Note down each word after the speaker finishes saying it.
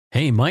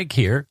Hey, Mike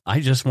here. I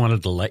just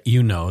wanted to let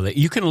you know that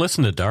you can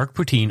listen to Dark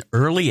Poutine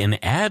early and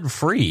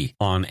ad-free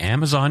on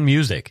Amazon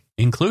Music,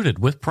 included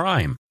with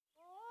Prime.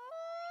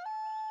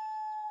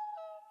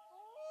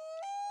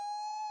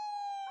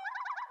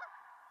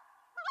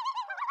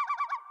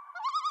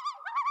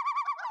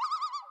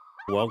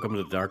 Welcome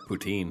to Dark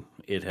Poutine.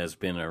 It has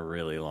been a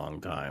really long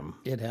time.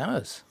 It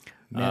has.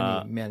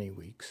 Many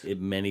weeks.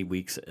 Many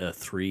weeks,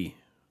 3.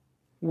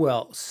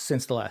 Well,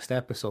 since the last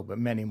episode, but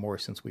many more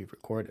since we've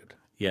recorded.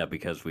 Yeah,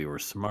 because we were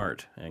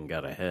smart and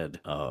got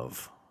ahead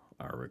of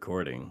our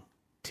recording.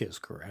 Tis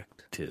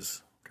correct.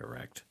 Tis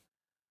correct.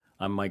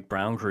 I'm Mike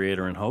Brown,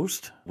 creator and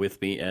host. With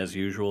me, as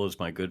usual, is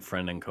my good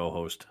friend and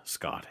co-host,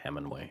 Scott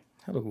Hemingway.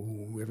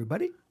 Hello,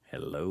 everybody.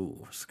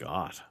 Hello,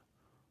 Scott.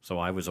 So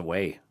I was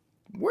away.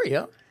 Were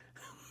you?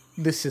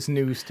 This is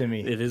news to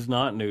me. It is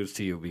not news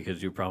to you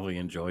because you probably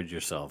enjoyed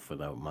yourself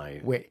without my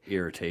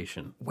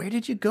irritation. Where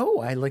did you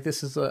go?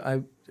 This is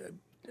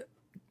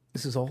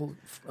all.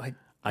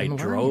 I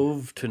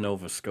drove to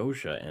Nova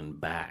Scotia and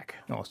back.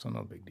 Oh, so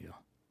no big deal.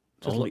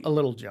 Just a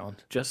little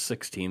jaunt. Just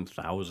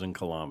 16,000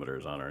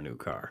 kilometers on our new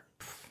car.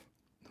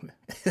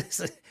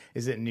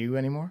 Is it new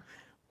anymore?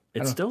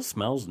 It still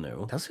smells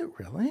new. Does it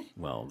really?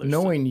 Well,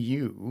 knowing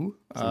you,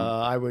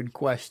 I would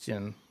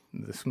question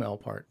the smell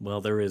part.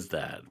 Well, there is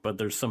that, but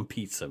there's some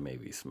pizza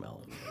maybe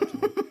smelling there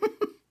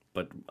too.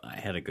 But I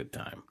had a good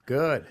time.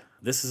 Good.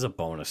 This is a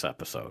bonus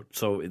episode,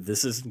 so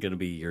this isn't going to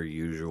be your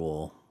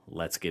usual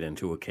let's get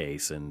into a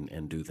case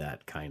and do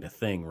that kind of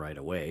thing right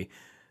away,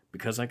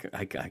 because I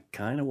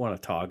kind of want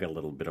to talk a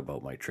little bit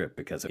about my trip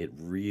because it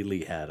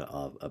really had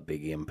a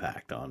big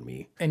impact on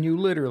me. And you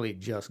literally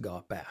just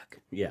got back.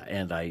 Yeah,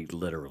 and I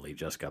literally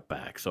just got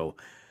back, so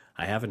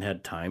I haven't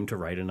had time to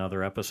write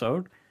another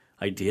episode.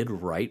 I did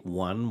write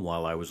one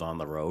while I was on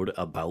the road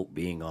about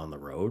being on the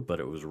road, but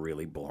it was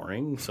really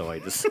boring. So I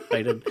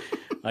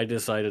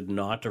decided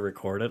not to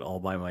record it all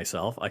by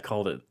myself. I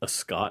called it a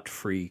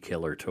Scott-free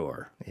killer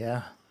tour.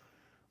 Yeah.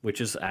 Which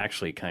is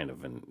actually kind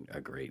of a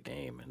great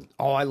name. And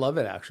I love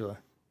it, actually.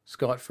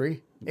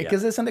 Scott-free.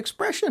 Because it's an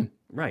expression.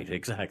 Right,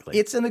 exactly.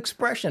 It's an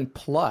expression.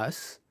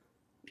 Plus,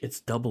 it's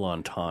double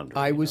entendre.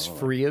 I was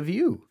free of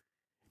you.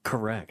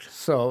 Correct.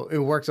 So it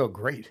works out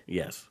great.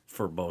 Yes,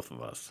 for both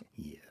of us.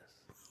 Yes.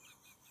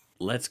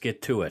 Let's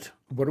get to it.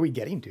 What are we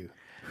getting to?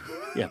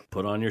 Yeah,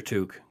 put on your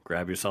toque,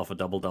 grab yourself a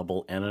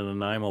double-double and an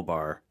Nanaimo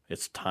bar.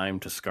 It's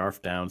time to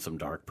scarf down some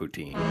dark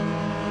poutine.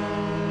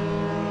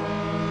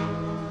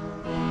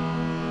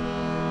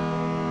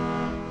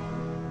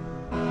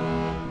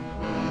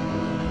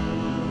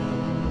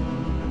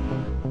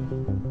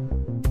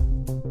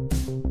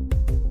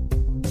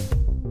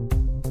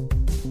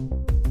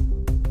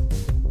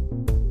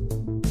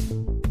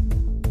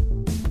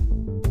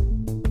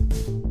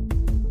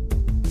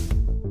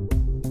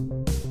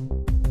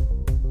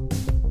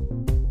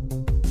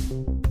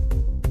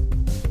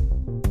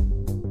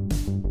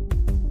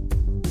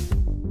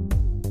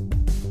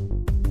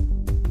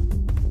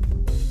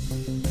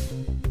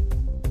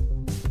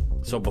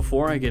 So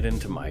before I get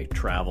into my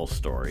travel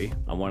story,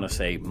 I want to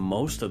say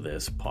most of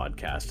this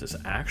podcast is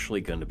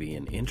actually going to be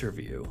an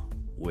interview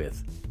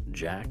with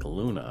Jack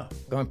Luna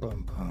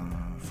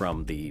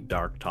from the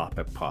Dark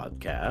Topic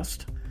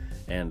podcast.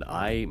 And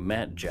I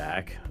met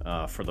Jack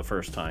for the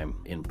first time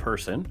in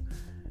person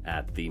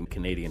at the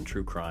Canadian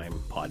True Crime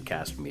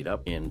Podcast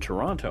meetup in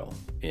Toronto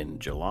in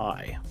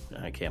July.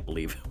 I can't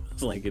believe it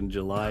was like in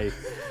July.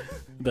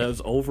 That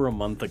was over a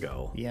month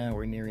ago. Yeah,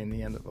 we're nearing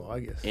the end of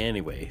August.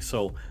 Anyway,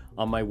 so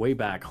on my way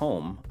back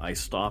home, I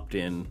stopped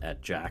in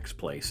at Jack's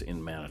place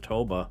in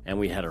Manitoba, and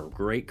we had a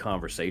great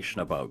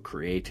conversation about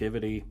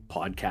creativity,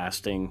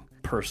 podcasting,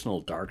 personal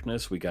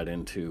darkness. We got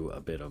into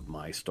a bit of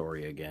my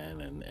story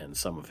again and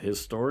some of his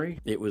story.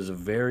 It was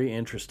very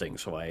interesting,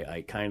 so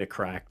I kind of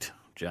cracked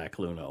Jack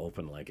Luna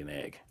open like an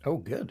egg. Oh,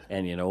 good.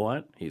 And you know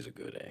what? He's a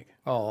good egg.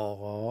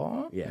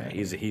 Oh. Yeah,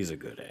 he's a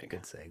good egg.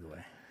 Good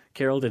segue.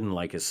 Carol didn't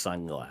like his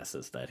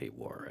sunglasses that he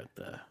wore at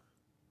the...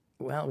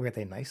 Well, were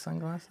they nice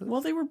sunglasses?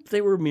 Well,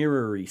 they were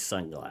mirror-y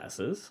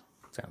sunglasses.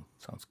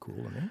 Sounds cool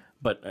to me.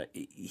 But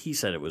he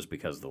said it was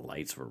because the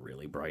lights were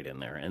really bright in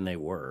there, and they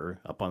were.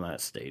 Up on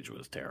that stage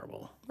was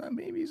terrible.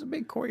 Maybe he's a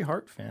big Corey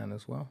Hart fan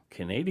as well.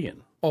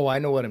 Canadian. Oh, I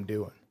know what I'm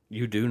doing.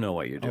 You do know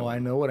what you're doing. Oh, I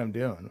know what I'm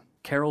doing.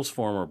 Carol's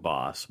former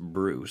boss,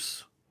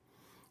 Bruce,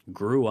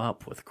 grew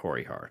up with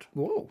Corey Hart.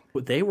 Whoa.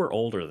 They were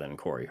older than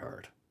Corey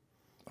Hart.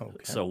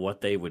 Okay. So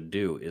what they would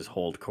do is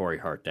hold Corey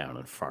Hart down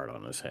and fart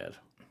on his head.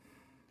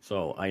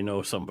 So I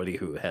know somebody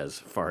who has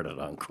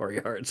farted on Corey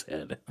Hart's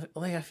head.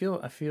 Like I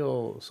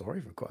feel sorry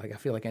for Corey. Like I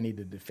feel like I need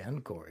to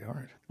defend Corey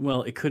Hart.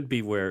 Well, it could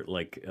be where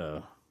like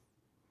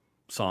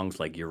songs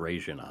like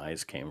Eurasian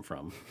Eyes came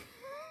from.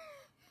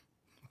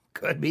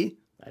 Could be.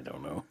 I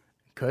don't know.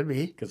 Could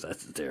be. Because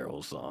that's a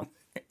terrible song.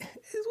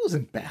 It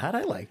wasn't bad.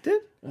 I liked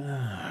it.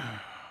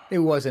 It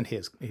wasn't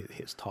his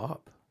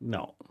top.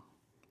 No.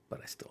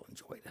 But I still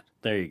enjoyed it.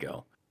 There you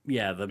go.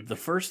 Yeah, the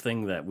first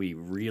thing that we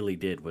really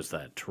did was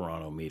that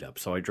Toronto meetup.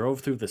 So I drove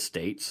through the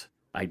States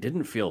I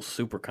didn't feel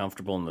super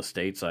comfortable in the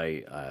States.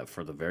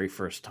 For the very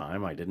first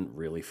time, I didn't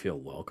really feel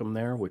welcome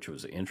there, which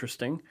was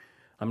interesting.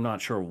 I'm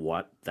not sure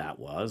what that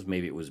was.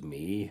 Maybe it was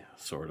me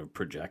sort of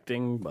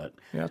projecting, but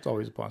Yeah, it's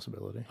always a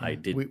possibility. I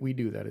did. We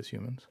do that as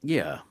humans.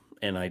 Yeah,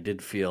 and I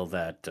did feel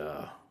that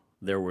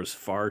there was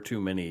far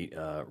too many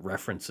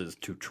references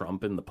to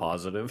Trump in the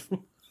positive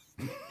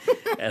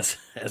as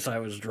I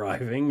was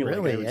driving.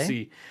 Really, I would eh?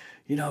 see,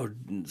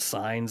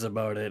 signs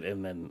about it,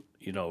 and then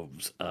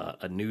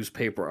a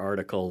newspaper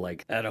article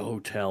like at a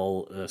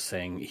hotel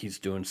saying he's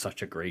doing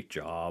such a great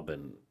job,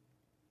 and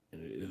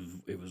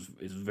it was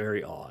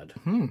very odd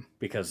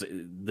because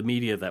the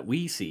media that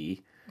we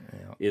see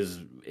is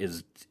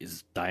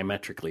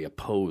diametrically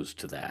opposed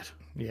to that.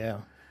 Yeah.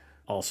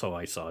 Also,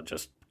 I saw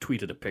just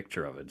tweeted a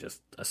picture of it,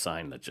 just a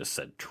sign that just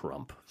said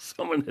Trump.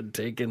 Someone had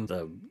taken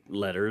the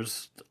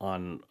letters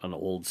on an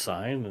old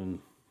sign and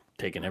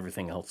taken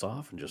everything else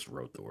off and just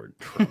wrote the word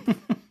Trump.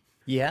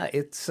 Yeah,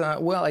 it's,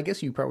 well, I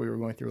guess you probably were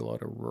going through a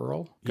lot of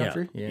rural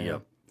country. Yeah.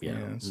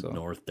 So,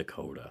 North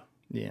Dakota,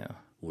 yeah.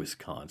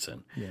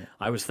 Wisconsin. Yeah.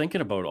 I was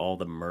thinking about all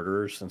the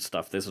murders and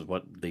stuff. This is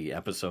what the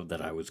episode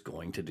that I was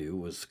going to do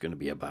was going to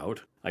be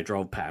about. I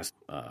drove past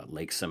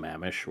Lake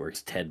Sammamish where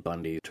Ted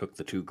Bundy took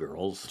the 2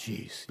 girls.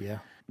 Jeez, yeah.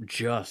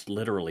 Just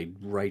literally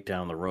right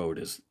down the road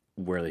is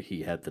where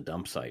he had the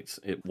dump sites.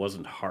 It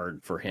wasn't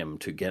hard for him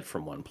to get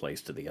from one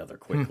place to the other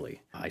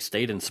quickly. I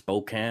stayed in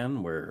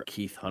Spokane where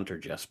Keith Hunter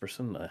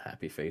Jesperson, the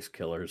Happy Face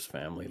Killer's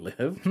family,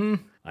 lived.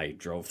 I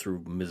drove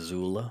through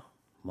Missoula,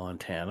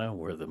 Montana,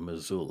 where the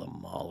Missoula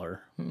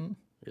Mauler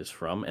is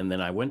from. And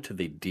then I went to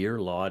the Deer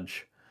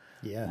Lodge,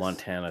 Yes.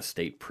 Montana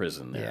State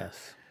Prison there.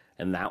 Yes.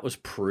 And that was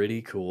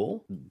pretty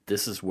cool.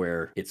 This is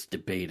where it's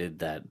debated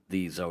that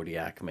the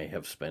Zodiac may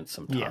have spent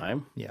some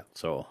time. Yeah.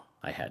 So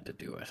I had to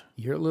do it.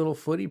 Your little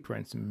footy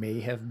prints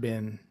may have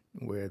been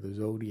where the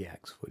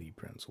Zodiac's footy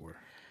prints were.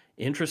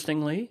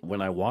 Interestingly,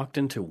 when I walked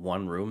into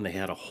one room, they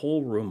had a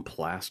whole room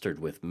plastered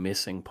with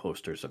missing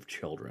posters of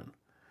children.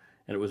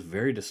 And it was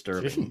very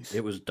disturbing. Jeez.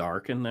 It was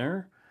dark in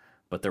there,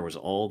 but there was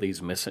all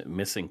these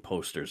missing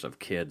posters of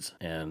kids.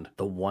 And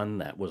the one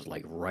that was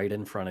like right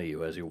in front of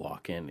you as you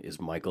walk in is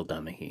Michael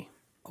Donaghy.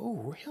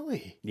 Oh,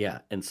 really? Yeah,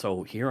 and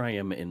so here I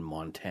am in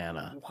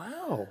Montana,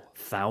 Wow.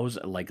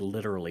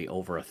 literally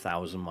over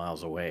 1,000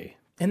 miles away.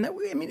 And that,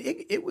 I mean,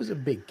 it was a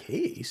big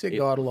case. It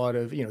got a lot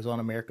of, it was on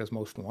America's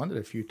Most Wanted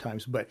a few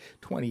times, but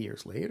 20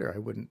 years later, I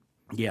wouldn't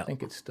Yeah,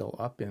 think it's still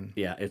up in.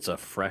 yeah, it's a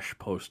fresh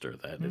poster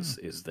that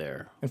is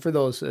there. And for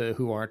those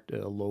who aren't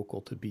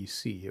local to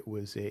BC, it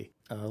was a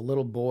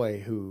little boy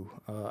who,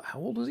 how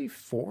old was he?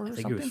 4 or I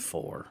think something? it was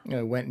 4.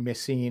 Went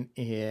missing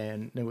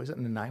in, was it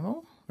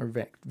Nanaimo or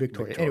Victoria?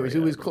 Victoria, Anyways, it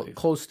was I believe.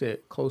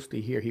 close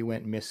to here. He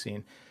went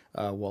missing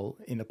while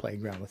in the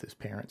playground with his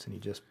parents,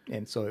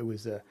 and so it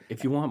was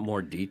If you want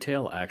more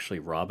detail, actually,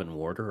 Robin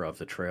Warder of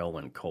The Trail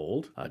Went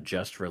Cold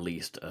just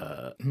released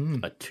a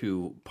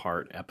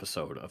 2-part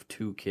episode of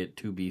two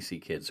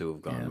BC kids who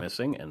have gone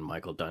missing, and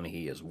Michael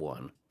Donaghy is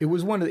one. It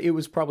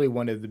was probably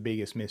one of the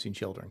biggest missing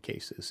children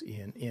cases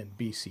in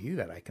BC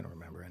that I can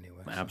remember anyway.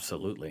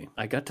 Absolutely.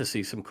 I got to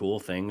see some cool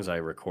things. I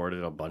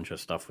recorded a bunch of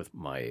stuff with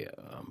my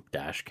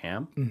dash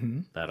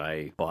cam that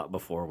I bought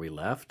before we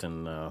left,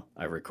 and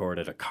I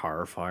recorded a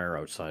car fire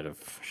outside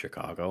of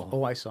Chicago.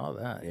 Oh, I saw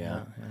that.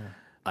 Yeah.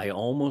 I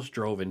almost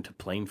drove into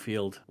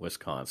Plainfield,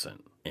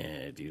 Wisconsin.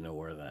 And do you know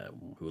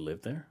who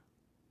lived there?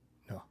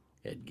 No.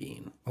 Ed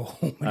Gein. Oh,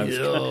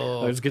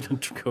 I was going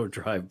to go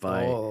drive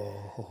by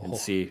Oh. and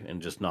see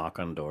and just knock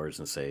on doors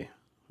and say,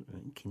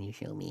 "Can you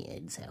show me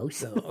Ed's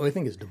house?" I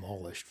think it's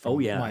demolished. Oh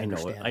yeah, my I know it.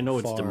 understanding. I know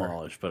it's Far.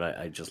 demolished, but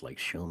I just like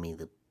Show me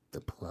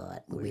the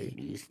plot where it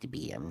used to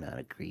be. I'm not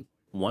a creep.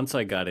 once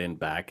I got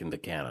back into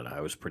Canada,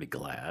 I was pretty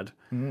glad.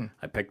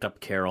 I picked up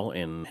Carol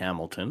in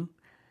Hamilton,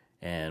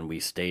 and we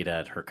stayed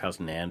at her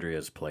cousin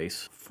Andrea's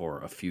place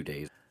for a few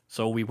days.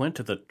 So we went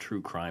to the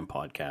True Crime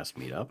Podcast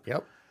meetup.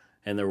 Yep.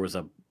 And there was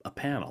a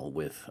panel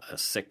with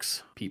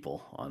 6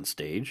 people on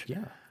stage.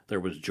 Yeah. There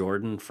was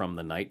Jordan from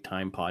the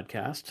Nighttime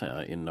Podcast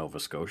in Nova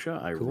Scotia.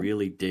 I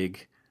really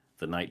dig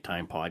the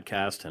Nighttime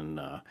Podcast, and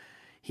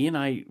he and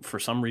I, for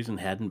some reason,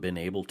 hadn't been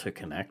able to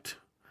connect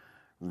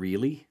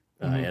really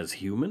as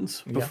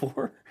humans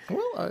before.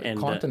 Well, And,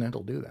 Continent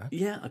will do that.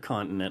 Yeah, a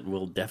continent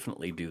will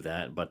definitely do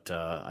that, but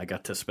I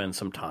got to spend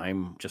some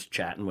time just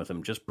chatting with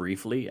him just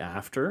briefly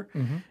after,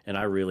 and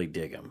I really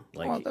dig him.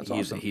 Like that's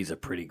he's awesome. He's a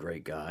pretty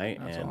great guy,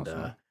 and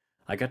awesome.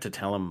 I got to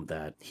tell him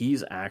that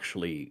he's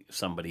actually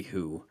somebody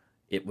who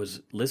it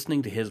was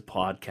listening to his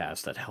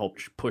podcast that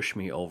helped push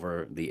me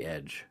over the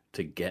edge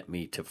to get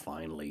me to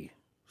finally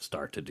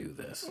start to do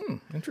this.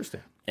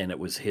 Interesting. And it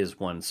was his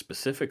one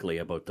specifically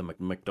about the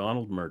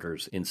MacDonald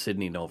murders in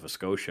Sydney, Nova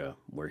Scotia,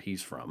 where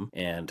he's from.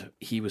 And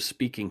he was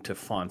speaking to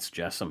Phonse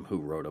Jessam, who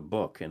wrote a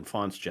book. And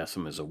Phonse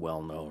Jessam is a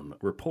well-known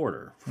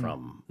reporter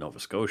from Nova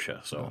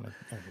Scotia. So,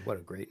 What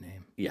a great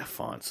name. yeah,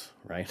 Phonse,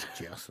 right?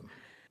 Jessam.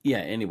 Yeah,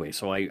 anyway,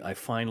 so I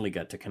finally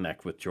got to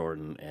connect with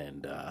Jordan,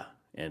 and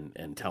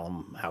and tell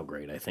him how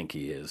great I think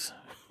he is.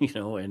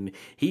 And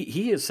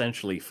he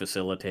essentially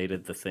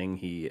facilitated the thing.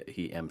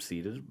 He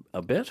emceed it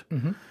a bit.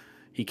 Mm-hmm.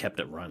 He kept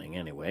it running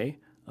anyway.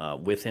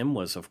 With him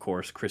was, of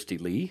course, Christy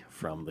Lee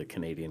from the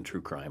Canadian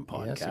True Crime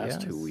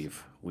Podcast, who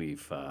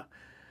we've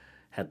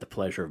had the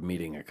pleasure of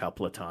meeting a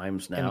couple of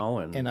times now.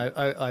 And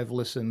I've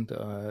listened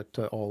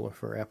to all of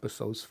her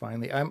episodes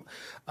finally.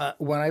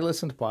 When I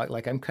listen to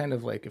I'm kind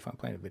of like, if I'm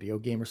playing a video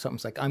game or something,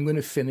 it's like, I'm going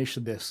to finish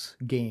this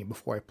game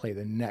before I play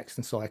the next.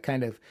 And so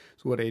it's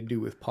what I do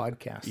with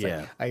podcasts.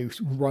 Yeah. I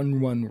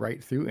run one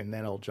right through and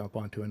then I'll jump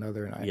onto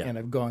another. And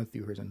I've gone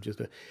through hers and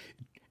just a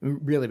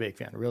really big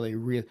fan. Really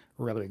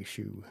big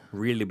shoe.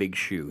 Really big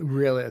shoe.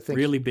 Really, I think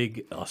really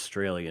big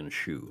Australian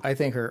shoe. I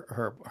think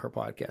her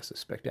podcast is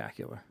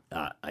spectacular.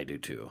 I do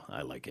too.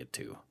 I like it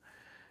too.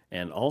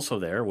 And also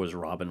there was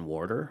Robin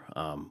Warder.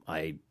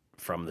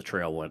 From The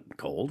Trail Went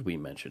Cold. We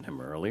mentioned him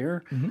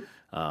earlier.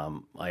 Mm-hmm.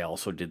 I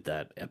also did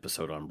that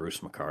episode on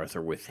Bruce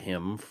MacArthur with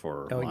him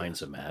for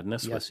Minds of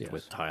Madness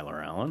with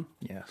Tyler Allen.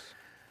 Yes.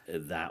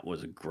 That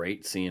was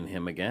great seeing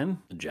him again.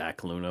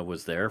 Jack Luna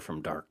was there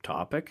from Dark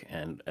Topic,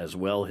 and as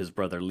well his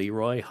brother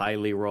Leroy. Hi,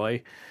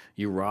 Leroy.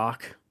 You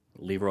rock.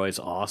 Leroy's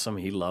awesome.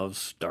 He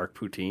loves Dark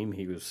Poutine.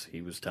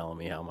 He was telling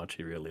me how much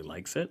he really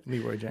likes it.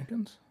 Leroy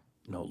Jenkins?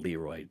 No,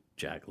 Leroy,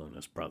 Jack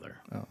Luna's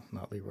brother. Oh,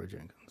 not Leroy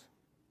Jenkins.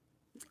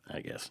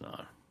 I guess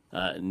not.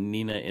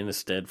 Nina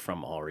Innested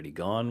from Already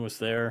Gone was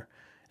there,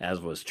 as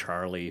was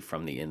Charlie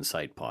from the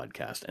Insight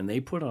Podcast. And they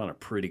put on a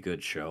pretty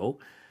good show,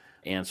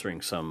 answering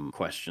some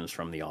questions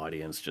from the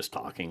audience, just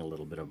talking a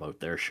little bit about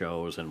their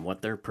shows and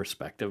what their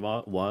perspective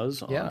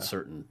was on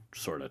certain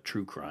sort of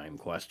true crime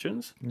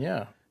questions.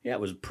 Yeah. Yeah,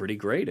 it was pretty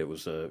great. It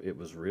was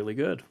really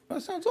good.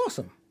 That sounds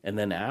awesome. And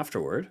then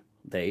afterward,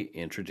 they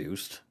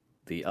introduced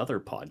the other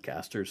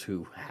podcasters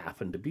who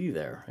happened to be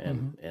there,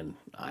 and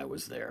I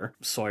was there.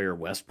 Sawyer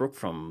Westbrook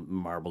from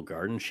Marble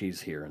Garden, she's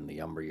here in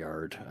the Umber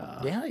Yard.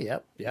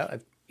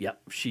 Yep,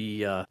 she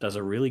does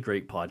a really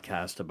great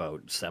podcast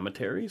about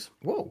cemeteries.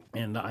 Whoa.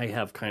 And I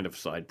have kind of a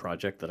side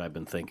project that I've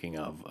been thinking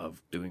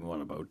of doing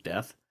one about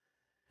death.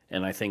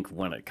 And I think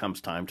when it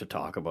comes time to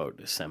talk about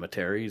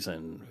cemeteries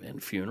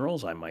and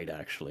funerals, I might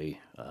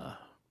actually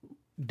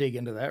dig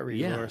into that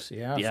resource.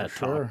 Yeah,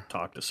 for sure.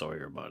 Talk to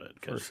Sawyer about it.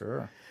 For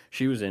sure.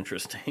 She was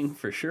interesting,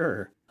 for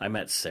sure. I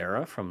met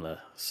Sarah from the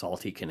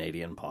Salty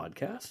Canadian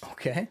Podcast.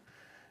 Okay.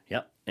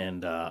 Yep.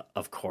 And,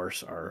 of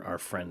course, our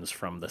friends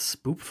from the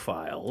Spoop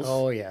Files.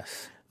 Oh,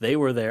 yes. They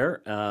were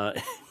there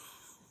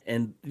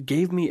and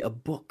gave me a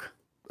book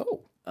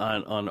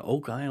on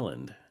Oak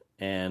Island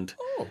and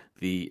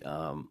the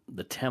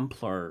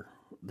Templar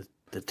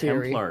the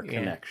Templar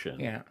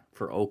connection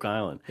for Oak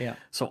Island. Yeah.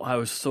 So I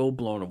was so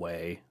blown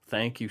away.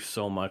 Thank you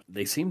so much.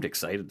 They seemed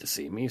excited to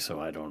see me, so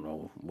I don't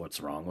know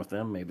what's wrong with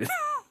them. Maybe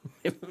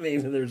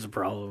there's a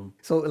problem.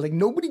 So, like,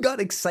 nobody got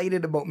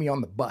excited about me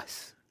on the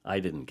bus. I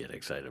didn't get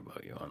excited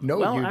about you on the bus.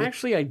 Well,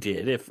 actually, I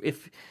did.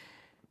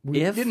 We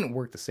didn't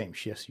work the same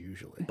shifts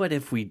usually. But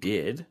if we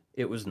did,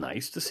 it was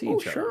nice to see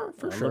each other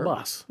on the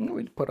bus.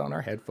 We'd put on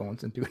our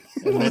headphones and do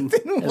it. And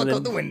then look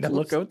out the window.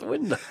 Look out the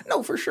window.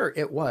 No, for sure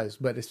it was.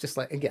 But it's just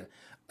like, again,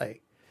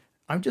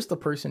 I'm just the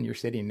person you're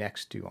sitting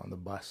next to on the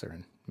bus or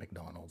in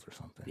McDonald's or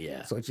something.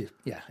 Yeah. So it's just,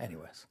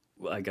 anyways.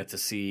 Well, I got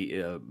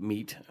to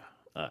meet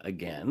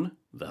again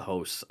the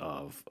hosts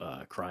of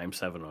Crime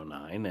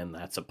 709, and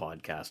that's a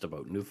podcast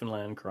about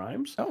Newfoundland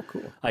crimes. Oh,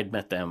 cool. I'd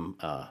met them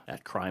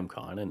at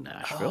CrimeCon in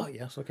Nashville. Oh,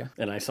 yes, okay.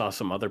 And I saw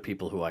some other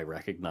people who I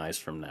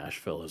recognized from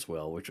Nashville as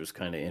well, which was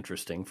kind of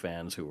interesting,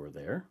 fans who were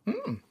there.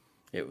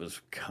 It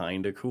was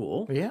kind of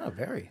cool. Yeah,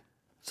 very.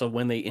 So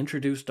when they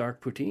introduced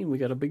Dark Poutine, we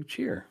got a big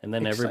cheer. And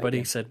then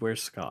everybody said,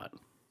 "Where's Scott?"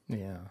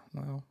 Yeah,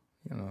 well,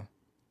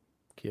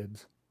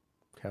 kids,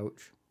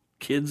 couch.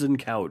 Kids and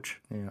couch.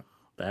 Yeah.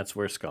 That's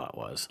where Scott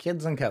was.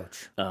 Kids and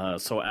couch.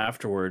 So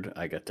afterward,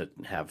 I got to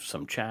have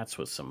some chats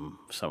with some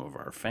of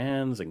our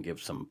fans and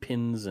give some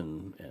pins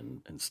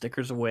and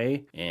stickers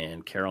away.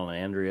 And Carol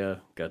and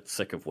Andrea got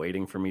sick of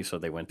waiting for me, so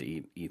they went to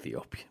eat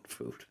Ethiopian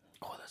food.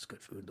 Oh, that's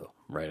good food, though.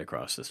 Right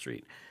across the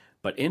street.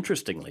 But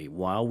interestingly,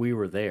 while we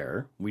were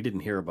there, we didn't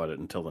hear about it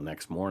until the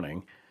next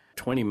morning.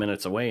 20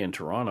 minutes away in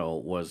Toronto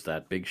was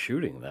that big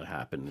shooting that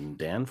happened in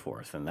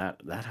Danforth, and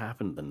that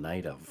happened the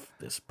night of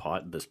this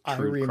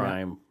true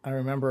crime. I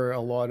remember a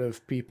lot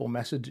of people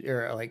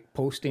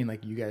posting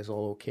like, "You guys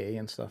all okay?"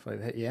 and stuff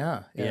like that.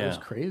 Yeah, it was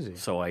crazy.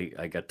 So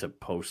I got to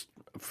post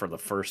for the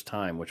first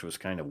time, which was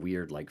kind of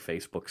weird. Like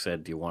Facebook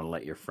said, "Do you want to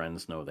let your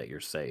friends know that you're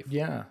safe?"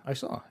 Yeah, I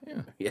saw.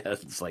 Yeah, yeah.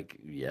 It's like,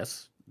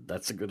 yes,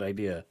 that's a good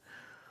idea.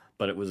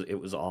 But it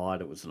was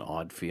odd. It was an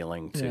odd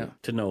feeling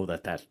to know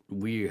that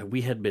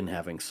we had been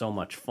having so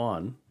much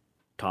fun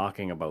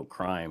talking about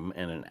crime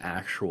and an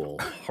actual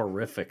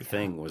horrific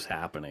thing was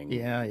happening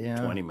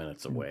 20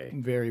 minutes away.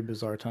 Very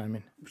bizarre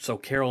timing. So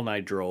Carol and I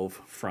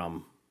drove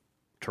from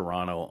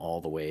Toronto all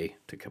the way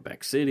to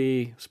Quebec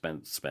City,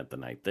 spent the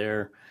night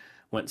there,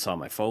 went and saw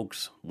my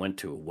folks, went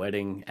to a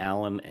wedding,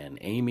 Alan and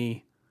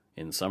Amy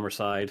in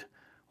Summerside,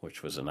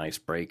 which was a nice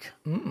break.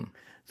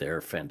 They're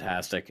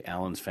fantastic.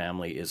 Alan's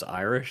family is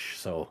Irish,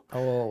 so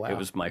Oh, wow. it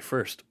was my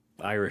first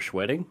Irish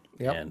wedding.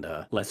 Yep.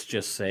 And let's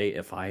just say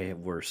if I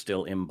were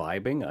still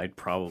imbibing, I'd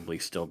probably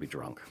still be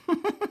drunk.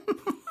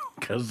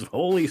 Because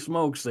holy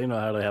smokes, they know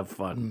how to have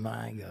fun.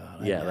 My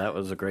God. Yeah, that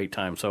was a great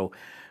time. So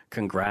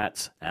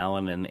congrats,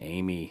 Alan and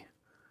Amy.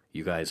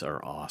 You guys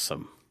are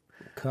awesome.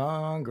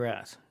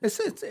 Congrats.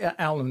 It's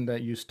Alan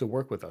that used to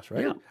work with us,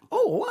 right? Yeah.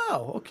 Oh,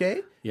 wow.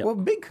 Okay. Yep. Well,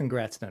 big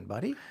congrats then,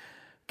 buddy.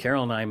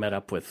 Carol and I met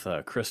up with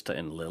Krista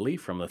and Lily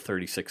from the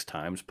 36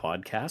 Times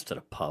podcast at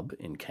a pub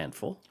in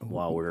Kentville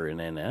while we were in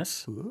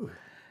NS. Ooh.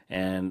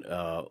 And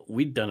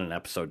we'd done an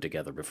episode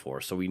together before,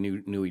 so we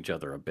knew each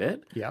other a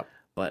bit. Yep.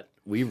 But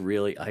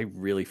I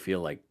really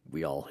feel like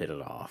we all hit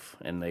it off,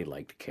 and they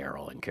liked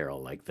Carol, and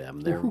Carol liked them.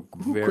 They're Who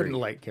very couldn't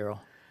like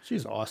Carol?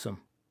 She's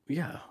awesome.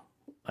 Yeah,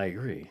 I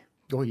agree.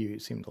 Oh, you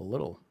seemed a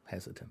little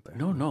hesitant there.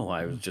 No,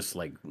 I was just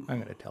like, I'm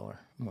going to tell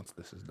her once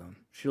this is done.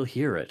 she'll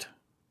hear it.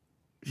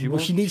 Well,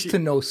 she needs to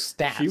know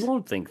stats. She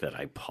won't think that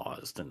I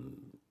paused,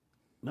 and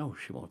no,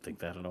 she won't think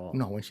that at all.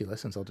 No, when she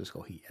listens, I'll just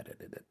go, he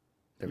edited it.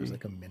 There was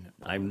like a minute.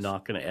 I'm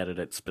not going to edit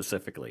it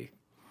specifically.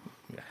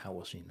 Yeah, how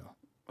will she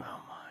know?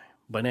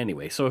 But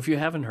anyway, so if you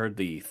haven't heard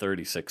the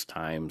 36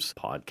 Times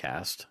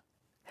podcast,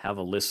 have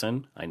a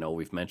listen. I know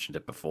we've mentioned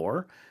it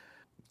before.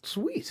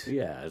 Sweet.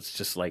 Yeah, it's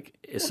just like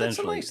That's a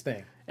essentially, nice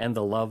thing. and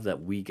the love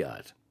that we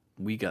got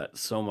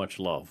so much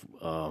love.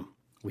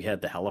 We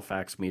had the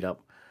Halifax meetup.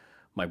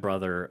 My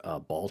brother,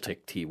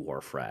 Baltic T.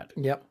 Wharfrat,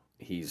 Yep.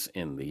 he's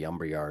in the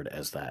Yumber Yard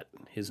as that.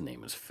 His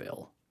name is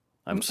Phil.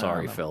 I'm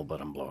sorry, Phil, but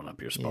I'm blowing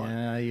up your spot.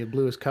 Yeah, you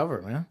blew his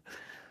cover, man.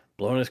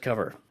 Blowing his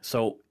cover.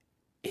 So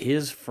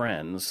his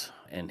friends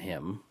and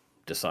him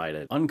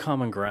decided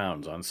Uncommon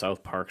Grounds on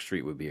South Park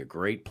Street would be a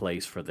great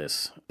place for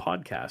this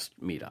podcast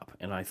meetup.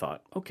 And I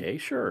thought, okay,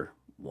 sure.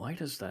 Why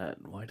does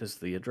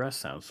the address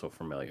sound so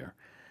familiar?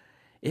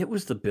 It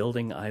was the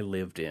building I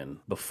lived in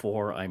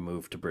before I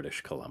moved to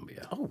British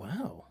Columbia. Oh,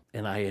 wow.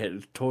 And I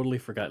had totally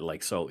forgotten.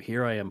 Like, so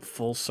here I am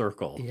full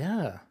circle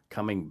Yeah.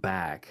 coming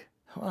back.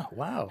 Oh,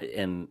 wow.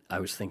 And I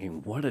was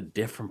thinking, what a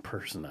different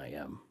person I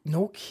am.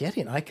 No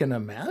kidding. I can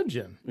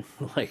imagine.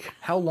 Like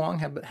How long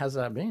has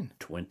that been?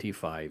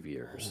 25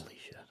 years. Holy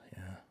shit.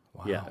 Yeah.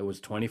 Wow. Yeah, it was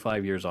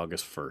 25 years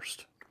August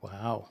 1st.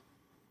 Wow.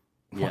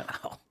 Yeah.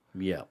 Wow.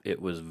 Yeah, it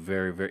was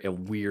very, very a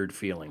weird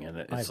feeling. And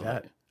it's I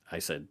like, bet. I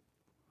said,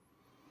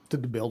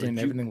 Did the building and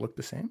everything look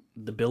the same?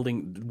 the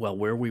building, well,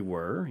 where we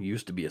were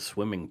used to be a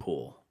swimming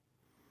pool.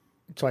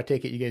 So I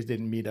take it you guys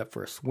didn't meet up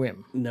for a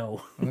swim.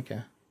 No,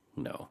 Okay.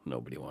 no,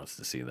 nobody wants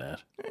to see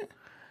that.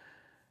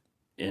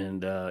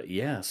 And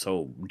yeah,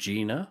 so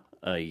Gina,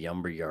 a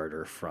Yumber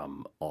Yarder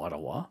from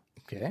Ottawa,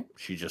 Okay.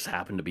 she just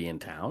happened to be in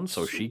town,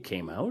 so she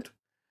came out.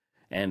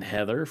 And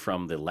Heather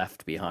from the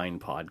Left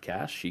Behind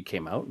podcast, she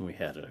came out and we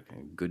had a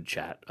good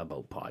chat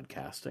about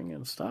podcasting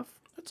and stuff.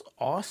 That's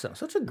awesome.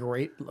 Such a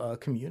great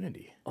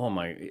community. Oh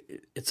my,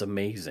 it's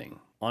amazing.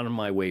 On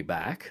my way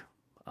back,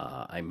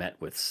 I met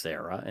with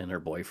Sarah and her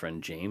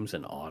boyfriend James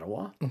in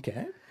Ottawa,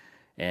 Okay.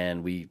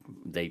 and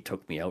they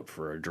took me out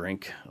for a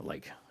drink,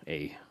 like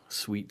a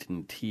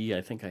sweetened tea.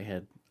 I think I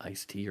had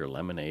iced tea or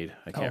lemonade.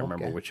 I can't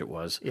remember okay. which it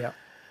was. Yeah.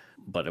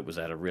 But it was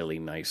at a really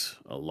nice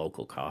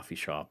local coffee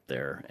shop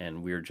there,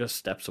 and we were just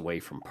steps away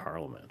from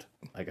Parliament.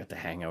 I got to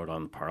hang out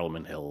on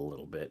Parliament Hill a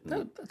little bit,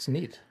 and That's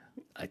neat.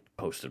 I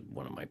posted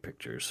one of my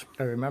pictures.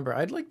 I remember.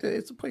 I'd like to.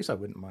 It's a place I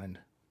wouldn't mind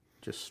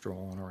just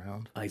strolling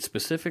around. I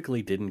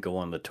specifically didn't go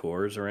on the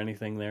tours or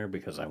anything there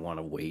because I want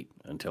to wait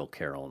until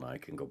Carol and I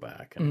can go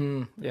back.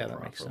 And Yeah,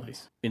 that makes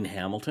sense. In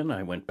Hamilton,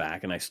 I went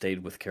back and I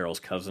stayed with Carol's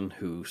cousin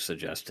who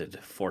suggested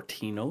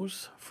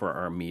Fortino's for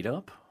our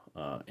meetup.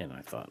 And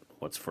I thought,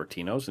 what's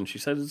Fortino's? And she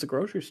said it's a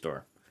grocery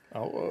store.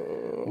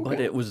 Oh, But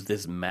it was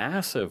this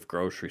massive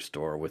grocery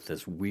store with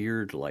this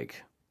weird,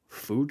 like,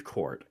 food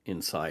court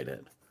inside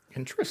it.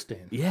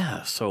 interesting.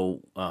 Yeah,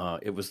 so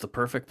it was the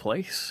perfect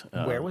place.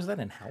 Where was that,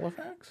 in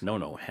Halifax?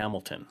 No,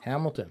 Hamilton.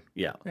 Hamilton.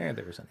 Yeah.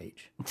 There was an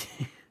H.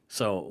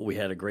 So we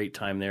had a great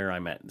time there. I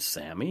met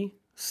Sammy,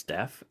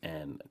 Steph,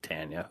 and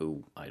Tanya,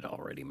 who I'd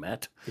already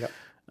met. Yep.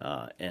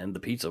 And the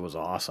pizza was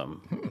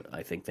awesome.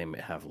 I think they may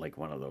have like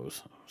one of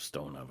those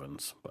stone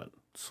ovens, but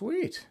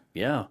Sweet.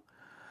 yeah.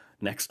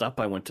 Next up,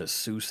 I went to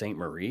Sault Ste.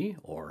 Marie,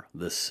 or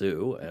the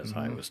Sioux, as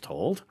I was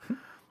told.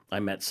 I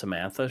met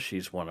Samantha.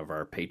 She's one of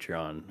our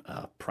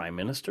Patreon prime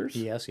ministers.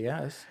 Yes,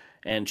 yes.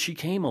 And she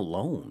came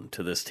alone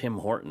to this Tim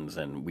Hortons,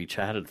 and we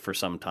chatted for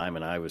some time,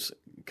 and I was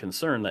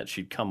concerned that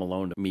she'd come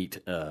alone to meet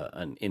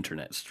an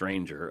internet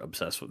stranger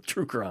obsessed with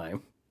true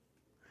crime.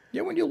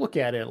 Yeah, when you look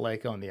at it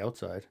like on the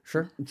outside.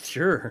 Sure.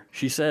 Sure.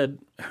 She said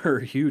her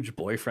huge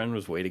boyfriend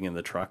was waiting in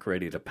the truck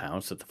ready to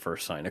pounce at the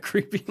first sign of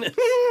creepiness.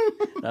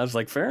 I was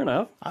like, fair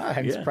enough.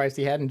 I'm surprised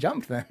he hadn't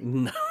jumped then.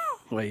 No.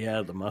 Well,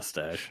 yeah, the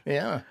mustache.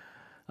 Yeah.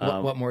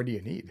 What more do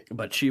you need?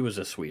 But she was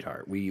a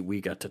sweetheart.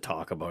 We got to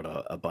talk about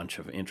a bunch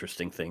of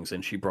interesting things,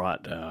 and she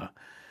brought to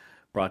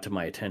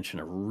my attention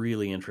a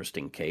really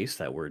interesting case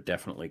that we're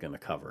definitely going to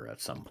cover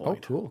at some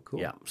point. Oh, cool.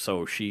 Yeah.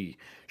 So she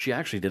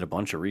actually did a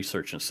bunch of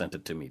research and sent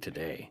it to me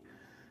today.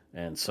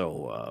 And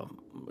so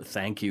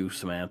thank you,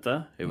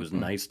 Samantha. It was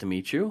nice to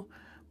meet you.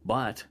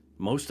 But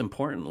most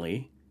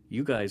importantly,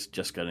 you guys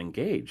just got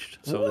engaged.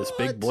 So this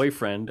big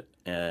boyfriend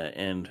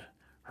and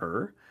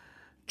her,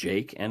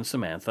 Jake and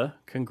Samantha,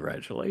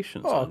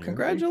 congratulations. Oh,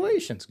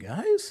 congratulations,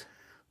 guys.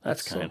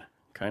 That's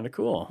kind of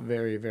cool.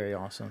 Very, very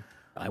awesome.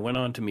 I went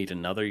on to meet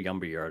another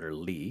Yumberyarder,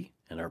 Lee,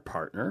 and her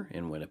partner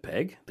in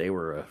Winnipeg. They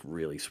were a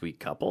really sweet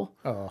couple.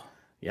 Oh.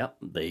 Yep.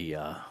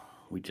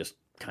 We just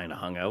kind of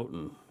hung out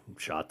and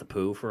shot the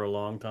poo for a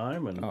long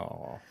time.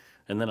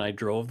 And then I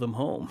drove them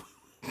home.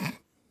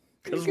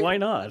 Because why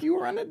not? You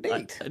were on a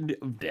date.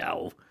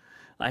 No.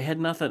 I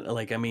had nothing,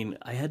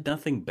 I had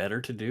nothing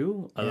better to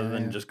do other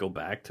than just go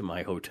back to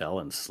my hotel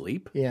and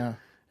sleep. Yeah.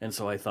 And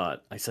so I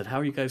said, how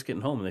are you guys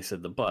getting home? And they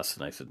said, the bus.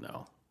 And I said,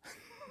 no,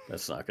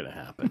 that's not going to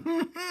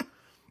happen.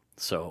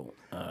 So.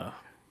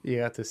 You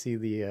got to see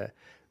the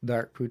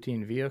dark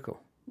poutine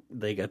vehicle.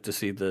 They got to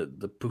see the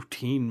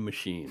poutine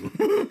machine.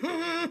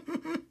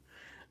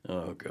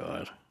 Oh,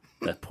 God.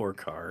 That poor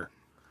car.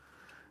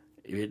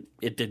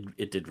 It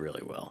did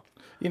really well.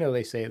 You know,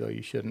 they say, though,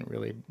 you shouldn't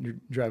really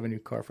drive a new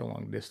car for a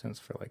long distance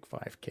for like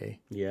 5K.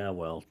 Yeah,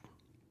 well,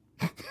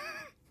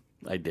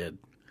 I did.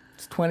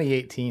 It's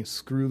 2018.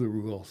 Screw the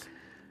rules.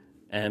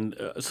 And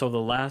so the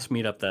last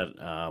meetup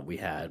that we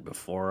had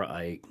before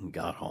I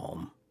got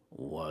home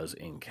was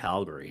in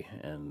Calgary.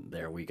 And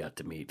there we got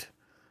to meet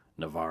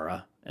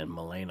Navarra and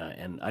Milena.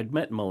 And I'd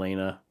met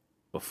Milena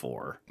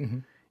before at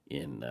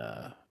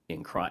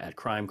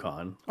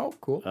CrimeCon. Oh,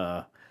 cool.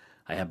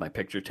 I had my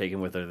picture taken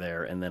with her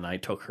there, and then I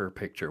took her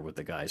picture with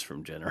the guys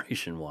from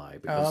Generation Y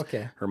because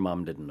her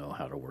mom didn't know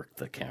how to work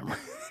the camera.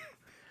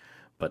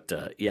 But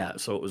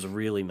so it was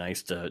really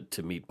nice to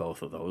meet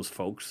both of those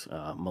folks,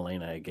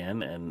 Milena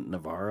again, and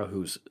Navarra,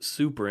 who's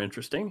super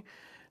interesting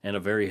and a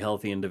very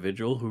healthy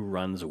individual who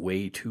runs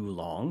way too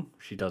long.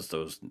 She does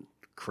those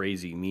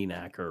crazy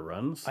mean-acker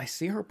runs. I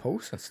see her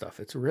posts and stuff.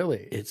 It's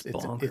really... It's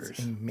bonkers. It's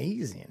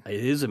amazing.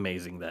 It is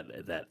amazing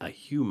that a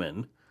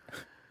human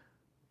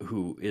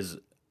who is...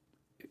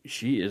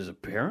 She is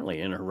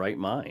apparently in her right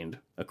mind,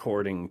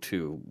 according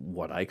to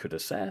what I could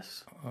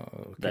assess,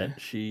 that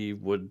she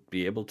would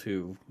be able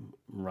to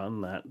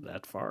run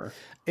that far.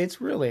 It's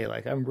really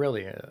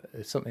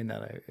it's something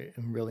that I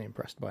am really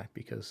impressed by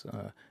because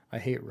I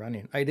hate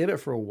running. I did it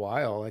for a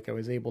while. Like I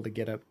was able to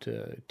get up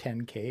to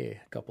 10K a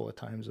couple of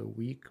times a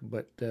week,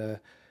 but then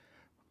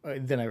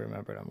I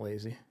remembered I'm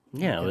lazy.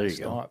 Yeah, there you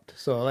stopped. go.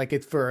 So I'm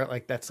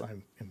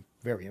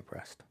very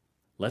impressed.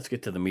 Let's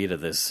get to the meat of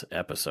this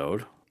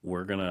episode.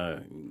 We're going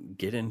to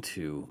get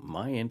into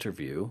my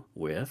interview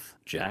with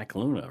Jack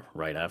Luna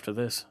right after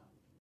this.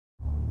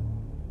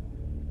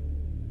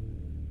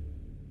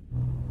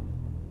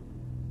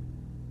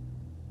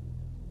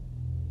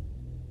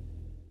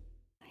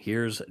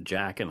 Here's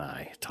Jack and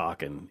I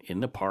talking in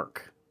the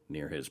park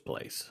near his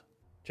place.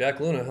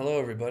 Jack Luna, hello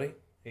everybody.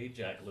 Hey,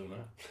 Jack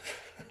Luna.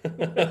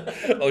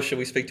 Oh, should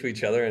we speak to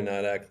each other and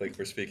not act like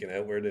we're speaking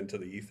outward into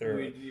the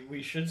ether?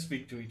 We should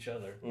speak to each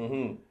other.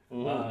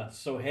 Mm-hmm.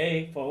 So,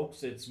 hey,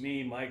 folks, it's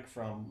me, Mike,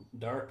 from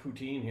Dark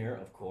Poutine here,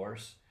 of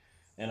course.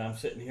 And I'm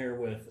sitting here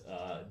with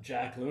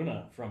Jack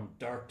Luna from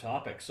Dark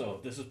Topic. So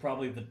this is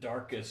probably the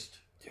darkest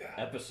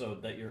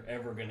episode that you're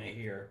ever going to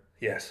hear.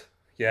 Yes.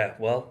 Yeah,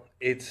 well,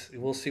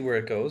 we'll see where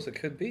it goes. It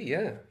could be,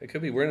 yeah. It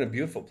could be. We're in a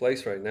beautiful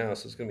place right now,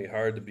 so it's going to be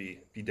hard to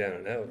be down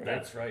and out, right?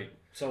 That's right.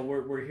 So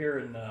we're here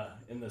in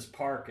this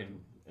park in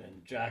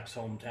Jack's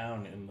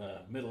hometown in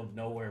the middle of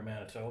nowhere,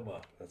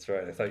 Manitoba. That's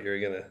right. I thought you were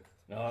gonna.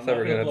 No, I'm not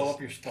gonna blow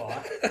up your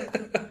spot.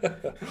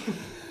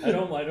 I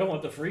don't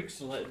want the freaks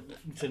to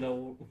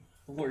know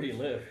where you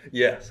live.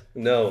 Yes.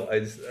 No.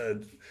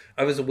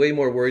 I was way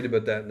more worried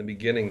about that in the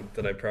beginning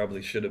than I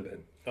probably should have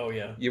been. Oh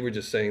yeah. You were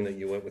just saying that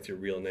you went with your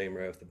real name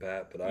right off the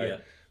bat,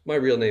 but my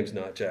real name's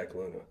not Jack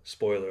Luna.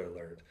 Spoiler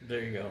alert.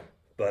 There you go.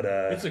 But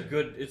it's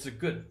a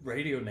good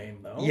radio name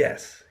though.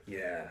 Yes,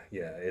 yeah,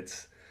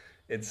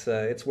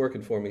 it's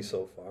working for me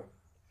so far.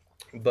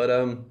 But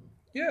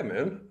yeah,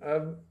 man,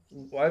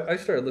 I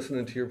started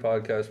listening to your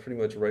podcast pretty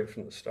much right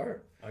from the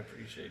start. I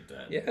appreciate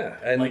that. Yeah,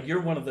 and like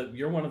you're one of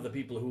the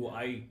people who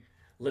I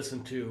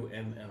listened to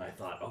and I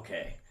thought,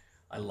 okay,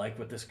 I like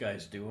what this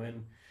guy's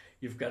doing.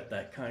 You've got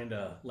that kind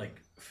of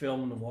like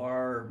film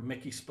noir,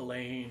 Mickey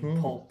Spillane,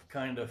 pulp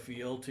kind of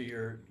feel to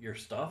your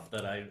stuff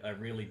that I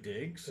really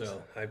dig.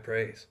 So high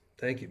praise.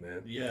 Thank you,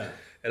 man. Yeah.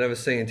 And I was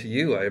saying to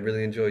you, I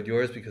really enjoyed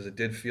yours because it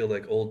did feel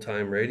like old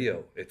time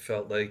radio. It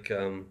felt like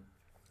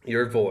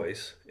your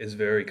voice is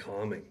very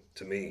calming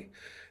to me,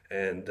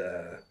 and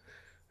they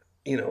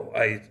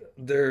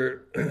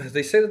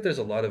say that there's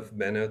a lot of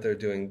men out there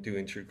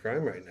doing true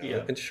crime right now.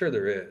 Yeah. And sure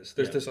there is.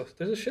 There's a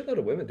shitload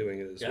of women doing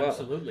it as well.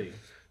 Absolutely.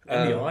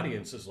 And the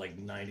audience is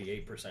like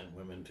 98%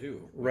 women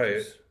too.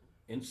 Right.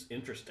 It's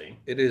interesting.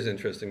 It is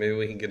interesting. Maybe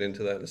we can get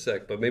into that in a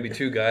sec. But maybe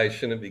two guys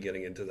shouldn't be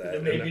getting into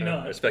that. Maybe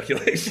not.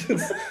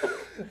 Speculations.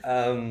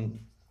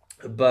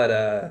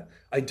 But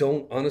I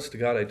don't, honest to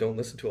God, I don't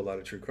listen to a lot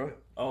of true crime.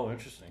 Oh,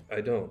 interesting.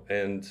 I don't.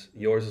 And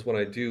yours is one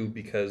I do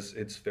because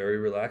it's very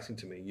relaxing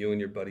to me. You and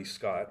your buddy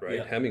Scott, right?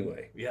 Yeah.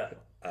 Hemingway. Yeah.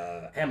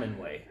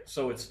 Hemingway.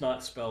 So it's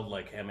not spelled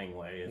like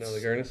Hemingway. It's, No,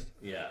 like Ernest?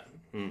 Yeah.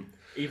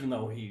 Even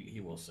though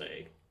he will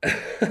say,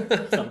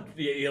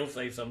 he'll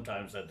say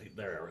sometimes that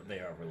they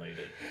are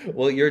related.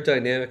 Well, your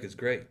dynamic is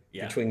great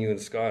Yeah. between you and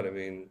Scott. I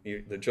mean,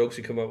 the jokes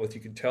you come up with,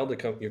 you can tell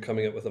you're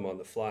coming up with them on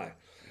the fly.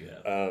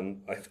 Yeah.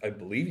 I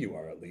believe you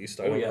are, at least.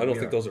 I yeah, don't we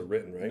think are. those are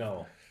written, right?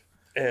 No.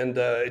 And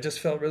it just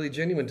felt really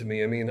genuine to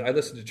me. I mean, I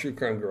listened to True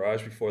Crime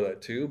Garage before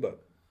that too,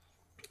 but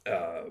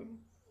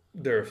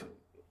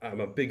I'm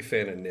a big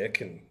fan of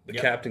Nick, and the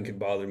Yep. captain can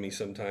bother me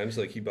sometimes.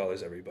 Like, he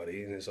bothers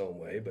everybody in his own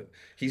way, but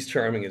he's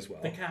charming as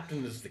well. The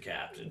captain is the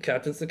captain.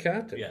 Captain's the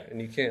captain, Yeah.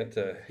 and you can't.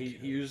 He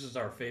uses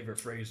our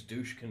favorite phrase,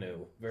 douche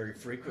canoe, very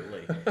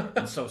frequently.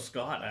 And so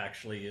Scott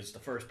actually is the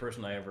first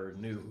person I ever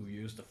knew who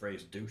used the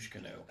phrase douche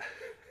canoe.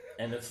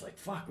 And it's like,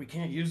 fuck, we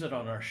can't use it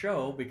on our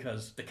show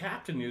because the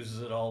captain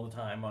uses it all the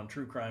time on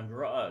True Crime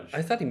Garage.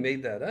 I thought he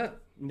made that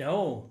up.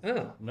 No.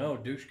 Oh. No,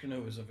 douche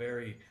canoe is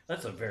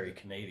that's a very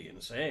Canadian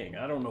saying.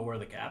 I don't know where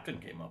the captain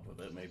came up with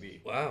it.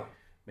 Wow.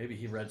 Maybe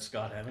he read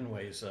Scott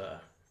Hemingway's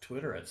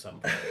Twitter at some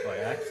point by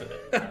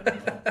accident. I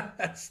don't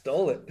know.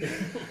 Stole it.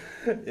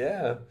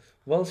 Yeah.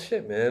 Well,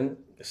 shit, man.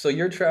 So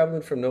you're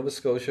traveling from Nova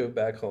Scotia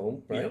back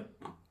home, right?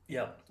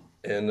 Yep.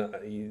 And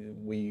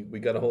we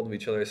got a hold of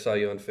each other. I saw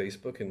you on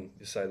Facebook and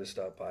decided to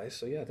stop by.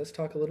 So yeah, let's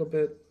talk a little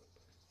bit.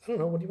 I don't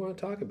know. What do you want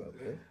to talk about,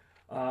 man?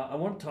 I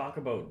want to talk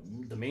about,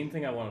 the main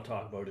thing I want to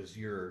talk about is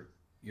your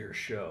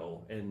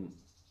show, and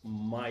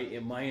my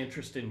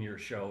interest in your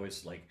show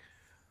is like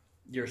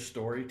your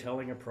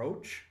storytelling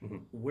approach. Mm-hmm.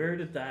 Where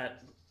did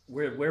that?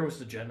 Where was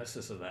the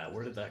genesis of that?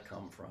 Where did that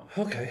come from?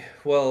 Okay.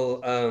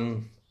 Well,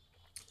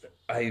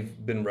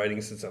 I've been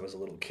writing since I was a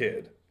little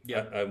kid.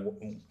 Yeah.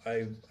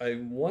 I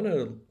won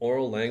an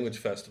oral language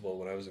festival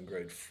when I was in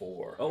grade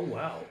 4. Oh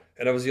wow.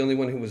 And I was the only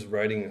one who was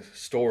writing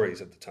stories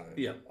at the time.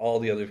 Yeah. All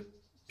the other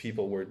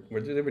people were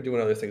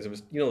doing other things. It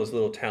was, those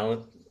little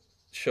talent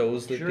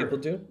shows that Sure. people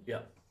do.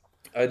 Yeah.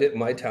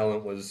 My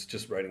talent was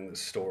just writing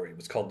this story. It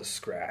was called The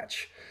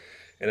Scratch.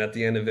 And at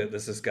the end of it,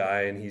 there's this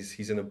guy, and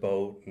he's in a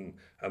boat, and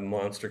a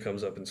monster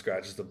comes up and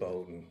scratches the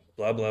boat, and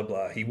blah, blah,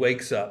 blah. He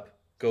wakes up,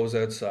 goes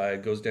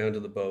outside, goes down to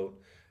the boat,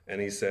 and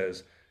he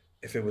says,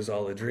 "If it was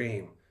all a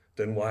dream,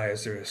 then why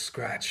is there a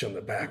scratch on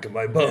the back of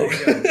my boat?"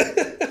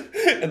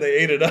 And they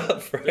ate it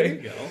up, right? There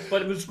you go.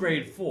 But it was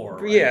grade 4.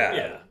 Right? Yeah.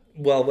 Yeah.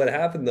 Well, what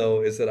happened,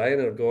 though, is that I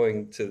ended up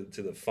going to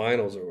the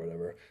finals or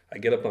whatever. I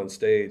get up on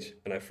stage,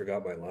 and I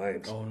forgot my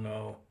lines. Oh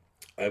no.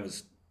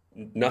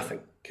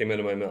 Nothing came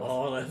out of my mouth.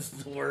 Oh, that's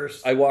the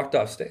worst. I walked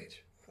off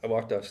stage.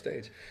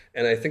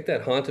 And I think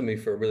that haunted me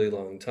for a really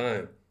long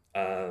time.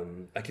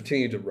 I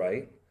continued to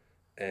write,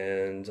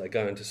 and I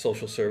got into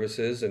social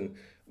services. And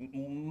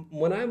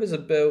when I was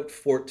about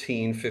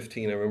 14,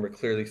 15, I remember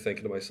clearly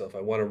thinking to myself,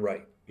 I want to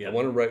write. Yeah. I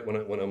want to write when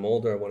I'm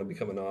older. I want to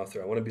become an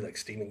author. I want to be like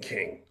Stephen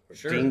King or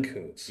Sure. Dean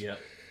Koontz. Yeah.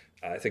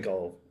 I think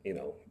all,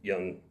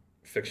 young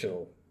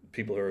fictional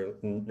people who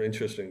are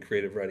interested in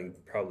creative writing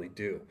probably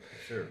do.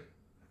 Sure.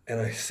 And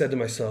I said to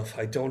myself,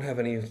 I don't have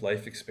any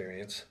life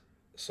experience,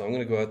 so I'm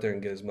going to go out there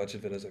and get as much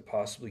of it as I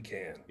possibly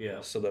can,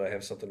 so that I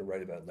have something to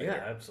write about later.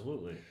 Yeah,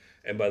 absolutely.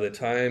 And by the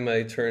time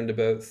I turned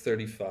about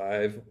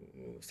 35,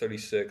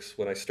 36,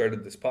 when I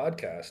started this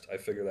podcast, I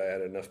figured I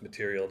had enough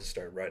material to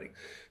start writing.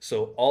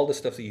 So all the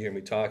stuff that you hear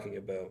me talking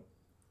about,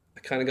 I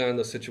kind of got in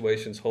those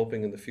situations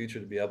hoping in the future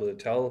to be able to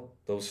tell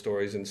those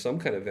stories in some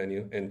kind of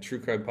venue, and true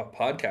crime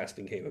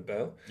podcasting came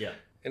about. Yeah.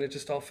 And it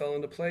just all fell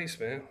into place,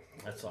 man.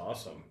 That's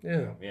awesome.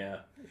 Yeah. Yeah.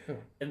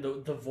 And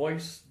the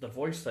voice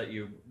that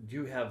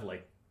you have,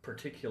 like,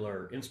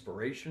 particular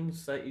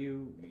inspirations that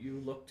you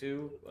look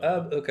to?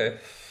 Okay.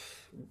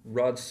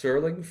 Rod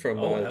Serling from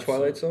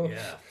Twilight Zone.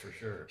 Yeah, for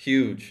sure.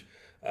 Huge.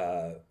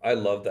 I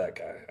love that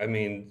guy. I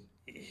mean,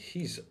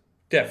 he's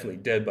definitely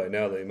dead by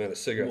now, the amount of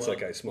cigarettes that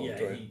guy smoked,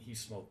 yeah, right? he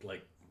smoked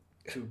like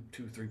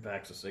 2-3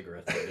 packs of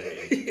cigarettes a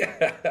day.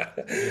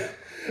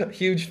 Yeah.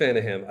 Huge fan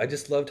of him. I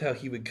just loved how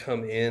he would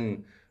come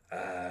in,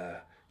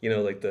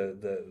 like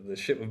the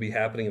shit would be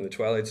happening in the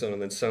Twilight Zone,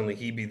 and then suddenly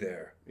he'd be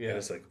there. Yeah. And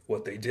it's like,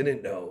 what they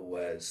didn't know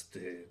was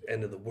the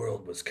end of the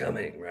world was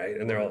coming, right?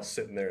 And they're all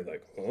sitting there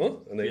like, huh?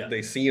 And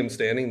they see him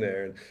standing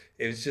there, and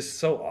it was just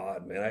so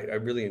odd, man. I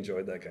really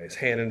enjoyed that guy. His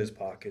hand in his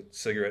pocket,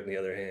 cigarette in the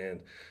other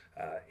hand.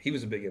 He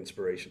was a big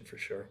inspiration for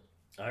sure.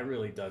 I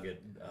really dug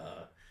it,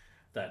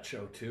 that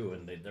show too,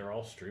 and they're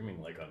all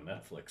streaming like on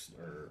Netflix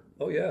or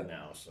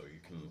now, so you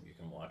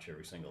can watch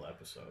every single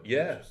episode.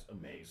 Yeah, which is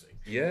amazing.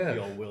 Yeah,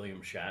 the old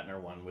William Shatner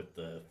one with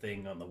the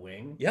thing on the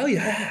wing.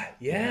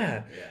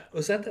 Yeah.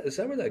 Was is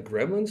that where that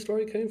Gremlin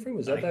story came from?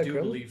 Is that I that do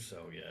Gremlin? believe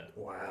so. Yeah.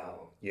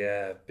 Wow.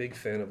 Yeah, big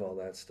fan of all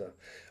that stuff.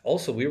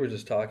 Also, we were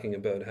just talking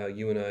about how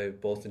you and I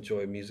both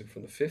enjoy music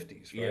from the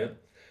 50s, right? Yeah.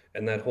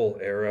 And that whole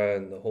era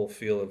and the whole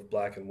feel of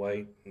black and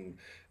white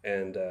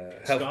and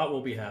Scott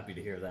will be happy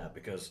to hear that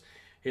because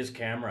his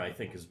camera, I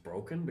think, is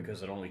broken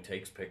because it only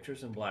takes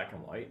pictures in black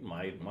and white.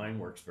 Mine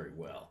works very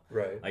well.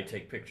 Right. I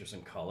take pictures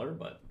in color,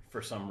 but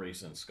for some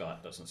reason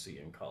Scott doesn't see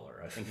in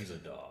color. I think he's a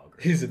dog.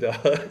 He's a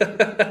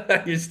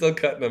dog. You're still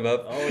cutting him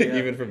up,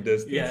 even from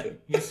distance. Yeah,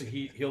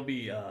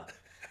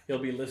 he'll He'll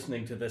be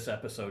listening to this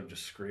episode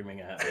just screaming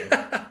at me.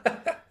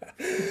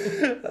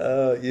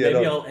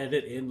 Maybe I'll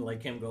edit in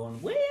like him going,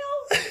 Will!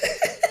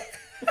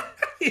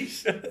 You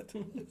should.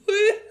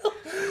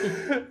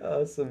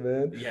 Awesome,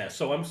 man. Yeah,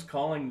 so I'm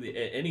calling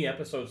any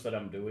episodes that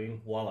I'm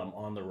doing while I'm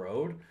on the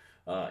road,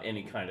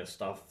 any kind of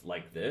stuff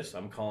like this,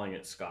 I'm calling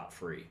it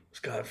Scot-Free.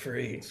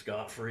 Scot-Free.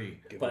 Scot-Free.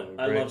 But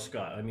I love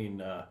Scott. I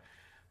mean,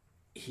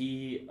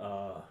 he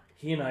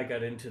and I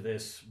got into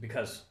this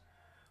because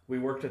we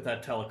worked at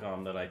that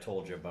telecom that I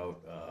told you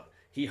about.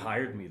 He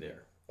hired me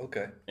there.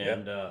 Okay.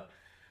 And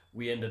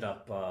we ended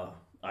up,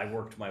 I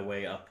worked my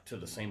way up to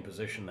the same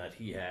position that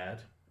he had.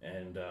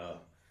 And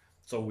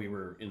so we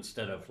were,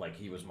 instead of like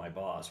he was my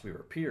boss, we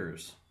were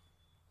peers.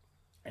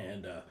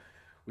 And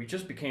we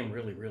just became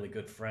really, really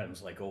good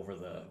friends, like over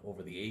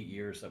the 8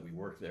 years that we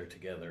worked there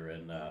together.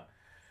 And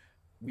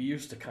we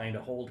used to kind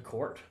of hold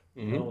court,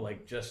 you know,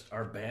 like just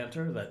our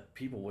banter, that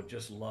people would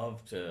just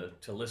love to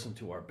listen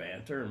to our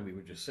banter, and we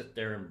would just sit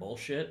there and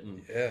bullshit,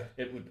 and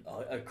it would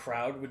a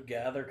crowd would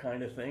gather,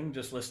 kind of thing,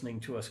 just listening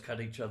to us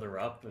cut each other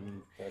up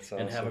and That's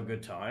awesome. and have a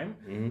good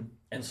time.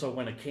 And so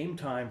when it came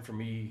time for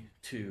me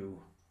to,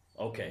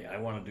 okay, I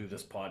want to do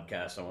this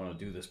podcast, I want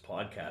to do this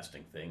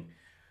podcasting thing,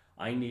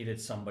 I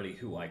needed somebody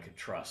who I could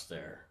trust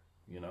there,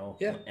 you know?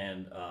 Yeah.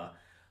 And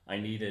I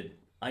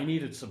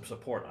needed some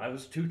support. I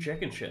was too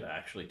chicken shit,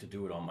 actually, to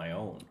do it on my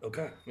own.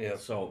 Okay. Yeah.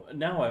 So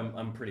now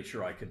I'm pretty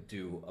sure I could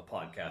do a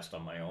podcast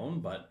on my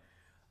own, but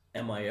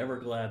am I ever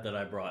glad that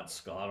I brought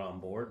Scott on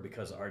board,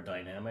 because our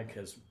dynamic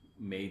has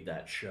made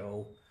that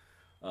show,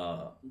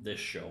 this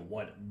show,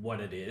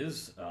 what it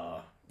is.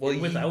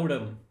 Without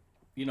him,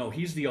 you know,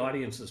 he's the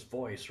audience's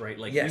voice, right?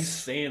 Like, he's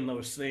saying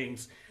those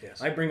things.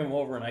 Yes. I bring him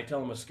over and I tell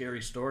him a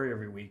scary story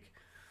every week,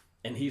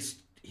 and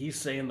he's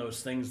saying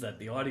those things that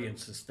the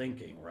audience is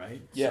thinking,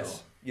 right? Yes.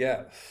 So,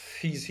 yeah.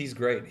 He's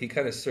great. He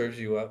kind of serves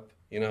you up.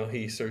 You know,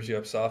 he serves you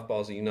up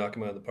softballs and you knock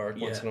him out of the park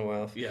once in a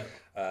while. Yeah.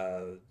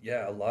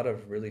 A lot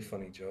of really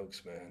funny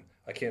jokes, man.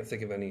 I can't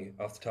think of any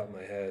off the top of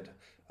my head.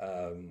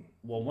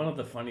 Well, one of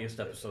the funniest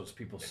episodes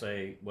people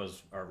say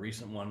was our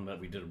recent one that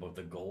we did about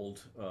the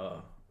gold,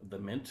 the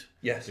mint.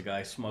 Yes. The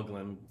guy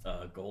smuggling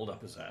gold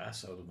up his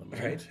ass out of the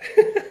mint.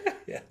 Right.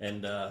 Yeah.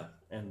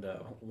 And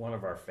one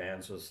of our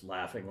fans was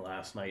laughing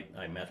last night.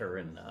 I met her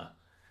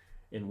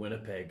in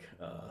Winnipeg,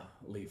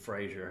 Lee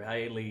Fraser.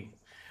 Hi, Lee.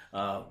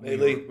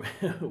 Lee.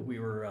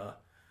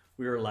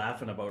 We were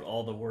laughing about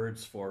all the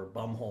words for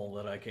bumhole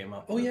that I came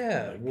up Oh, with.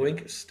 yeah.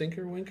 Like,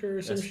 Stinker winker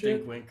or some shit?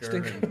 stink winker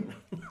and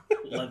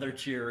leather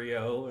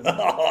Cheerio. And,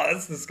 Oh,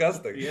 that's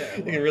disgusting. Yeah,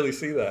 You can really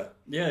see that.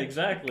 yeah,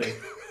 exactly.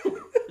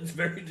 It's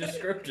very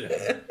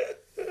descriptive.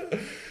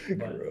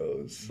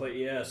 Gross. But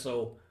yeah,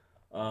 so,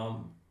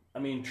 I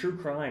mean, true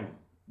crime.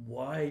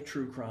 Why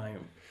true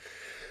crime?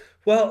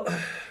 Well,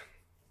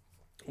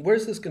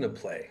 where's this going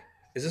to play?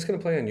 Is this going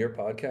to play on your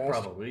podcast?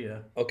 Probably, yeah.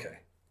 Okay.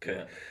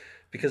 Yeah.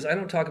 Because I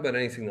don't talk about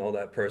anything all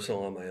that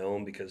personal on my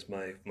own, because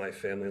my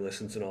family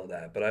listens and all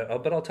that. But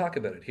I'll talk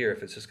about it here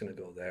if it's just going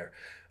to go there.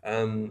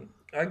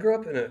 I grew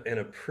up in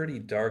a pretty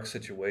dark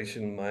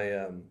situation.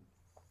 My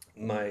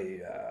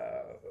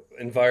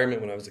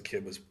environment when I was a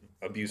kid was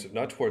abusive,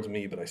 not towards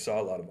me, but I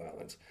saw a lot of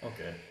violence.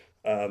 Okay.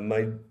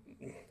 My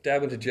dad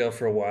went to jail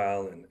for a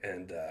while,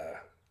 and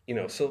you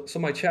know, so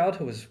my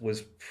childhood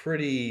was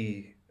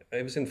pretty.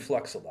 It was in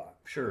flux a lot.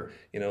 Sure.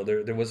 You know,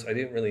 there was, I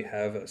didn't really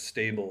have a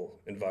stable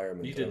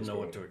environment. You didn't know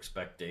what to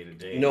expect day to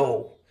day.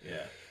 No.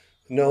 Yeah.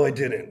 No, I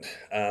didn't.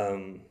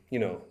 You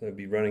know, I'd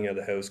be running out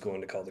of the house,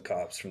 going to call the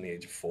cops from the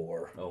age of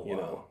 4. Oh, you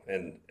wow.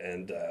 know,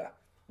 and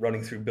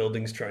running through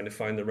buildings trying to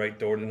find the right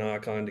door to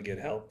knock on to get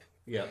help.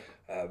 Yeah.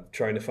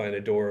 Trying to find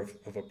a door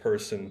of a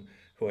person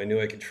who I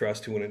knew I could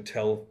trust, who wouldn't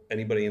tell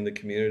anybody in the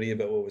community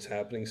about what was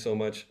happening so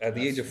much. At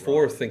the age of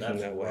 4, thinking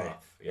that way.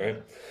 Yeah.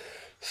 Right?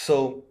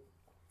 So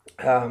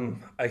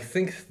I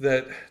think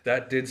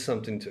that did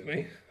something to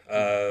me.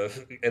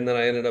 And then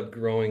I ended up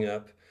growing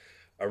up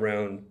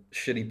around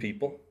shitty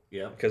people.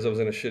 Yeah. Because I was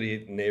in a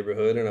shitty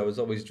neighborhood, and I was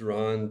always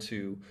drawn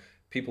to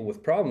people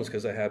with problems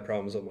because I had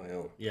problems of my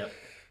own. Yeah.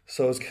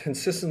 So I was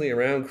consistently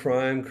around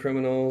crime,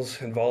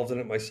 criminals, involved in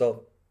it myself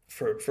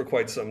for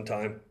quite some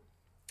time.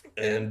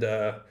 And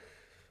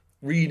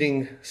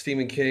reading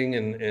Stephen King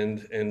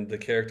and the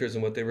characters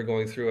and what they were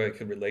going through, I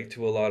could relate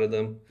to a lot of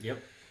them. Yep.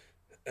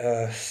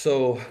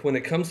 So when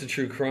it comes to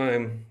true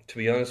crime, to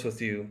be honest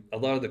with you, a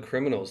lot of the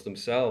criminals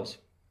themselves,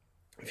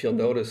 if you'll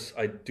notice,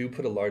 I do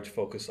put a large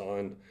focus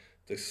on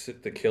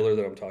the killer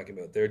that I'm talking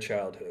about, their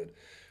childhood,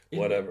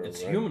 whatever.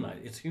 It's right?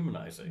 It's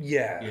humanizing.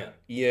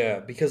 Yeah.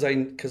 Because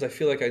I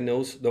feel like I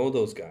know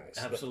those guys.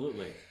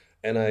 Absolutely.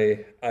 And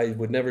I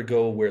would never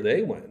go where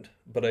they went,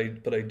 but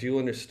I do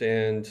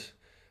understand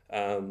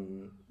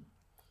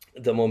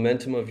the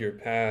momentum of your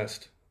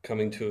past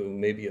coming to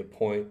maybe a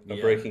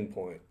breaking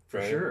point. For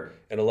right? sure.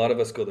 And a lot of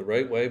us go the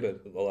right way,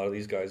 but a lot of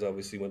these guys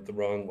obviously went the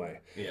wrong way.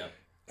 Yeah.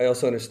 I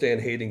also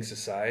understand hating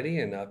society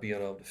and not being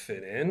able to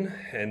fit in,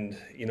 and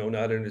you know,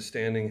 not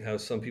understanding how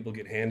some people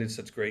get handed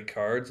such great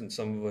cards and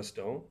some of us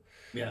don't.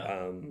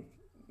 Yeah.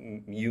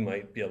 You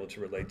might be able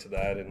to relate to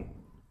that, and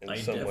in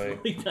some way.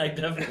 I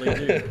definitely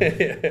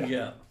do.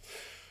 Yeah.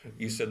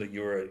 You said that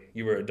you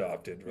were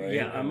adopted, right?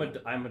 Yeah,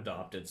 I'm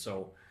adopted.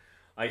 So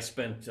I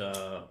spent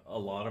a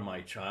lot of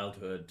my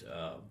childhood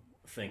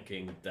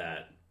thinking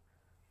that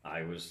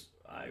I was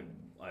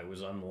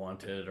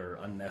unwanted or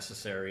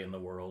unnecessary in the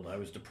world. I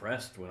was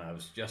depressed when I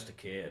was just a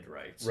kid,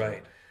 right? So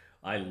right.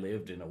 I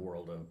lived in a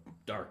world of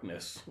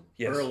darkness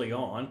Yes. early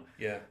on.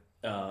 Yeah.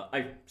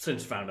 I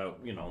since found out,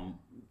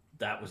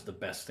 that was the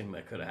best thing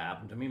that could have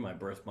happened to me. My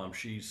birth mom,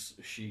 she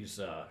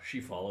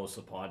follows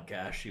the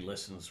podcast, she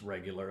listens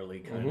regularly,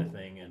 kind of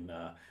thing, and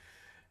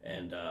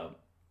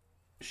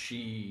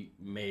she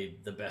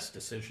made the best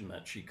decision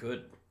that she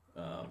could,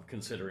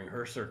 considering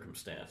her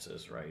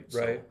circumstances, right?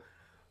 Right.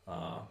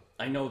 So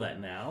I know that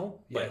now,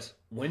 but Yes.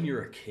 when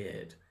you're a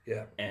kid,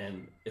 Yeah.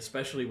 and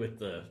especially with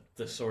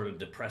the sort of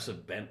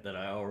depressive bent that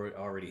I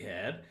already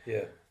had,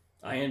 Yeah.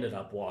 I ended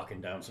up walking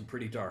down some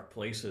pretty dark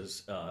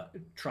places,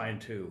 trying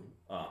to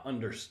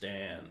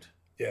understand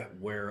Yeah.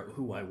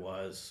 who I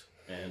was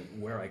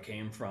and where I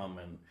came from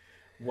and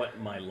what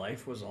my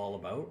life was all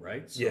about,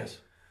 right? So Yes.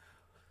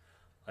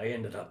 I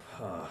ended up,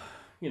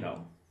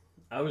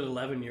 I was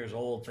 11 years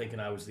old thinking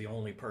I was the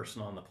only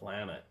person on the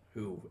planet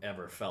who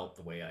ever felt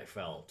the way I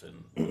felt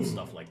and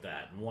stuff like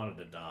that, and wanted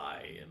to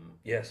die and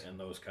Yes. and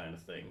those kind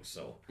of things.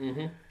 So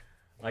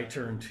I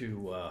turned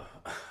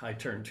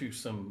to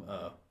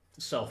some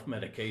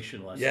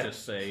self-medication, let's Yeah.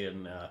 just say,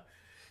 and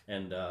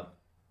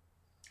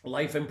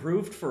life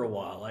improved for a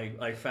while.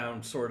 I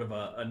found sort of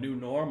a new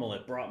normal.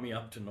 It brought me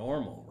up to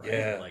normal, right?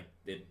 Yeah. Like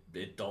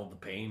it dulled the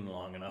pain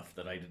long enough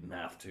that I didn't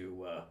have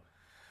to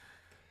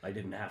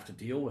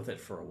deal with it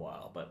for a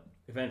while, but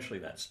eventually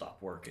that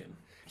stopped working.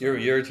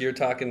 You're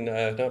talking,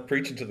 not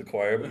preaching to the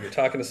choir, but you're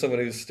talking to someone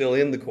who's still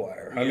in the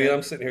choir. I mean,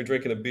 I'm sitting here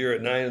drinking a beer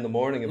at 9 a.m,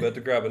 about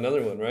to grab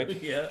another one, right?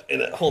 Yeah.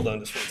 And hold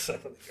on just 1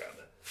 second, let me grab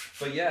that.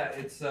 But yeah,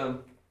 it's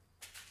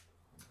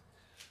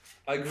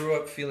I grew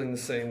up feeling the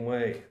same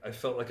way. I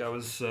felt like I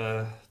was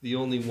the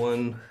only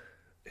one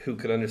who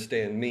could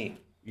understand me,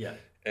 Yeah.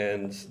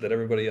 and that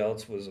everybody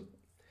else was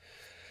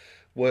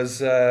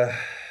they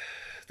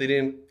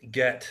didn't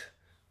get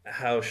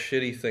how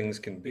shitty things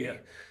can be. Yeah.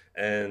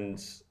 And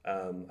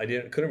I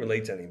couldn't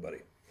relate to anybody.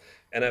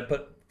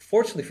 But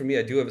fortunately for me,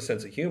 I do have a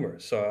sense of humor,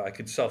 so I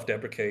could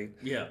self-deprecate.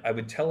 Yeah. I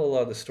would tell a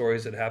lot of the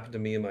stories that happened to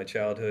me in my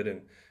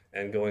childhood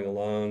and going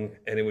along,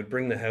 and it would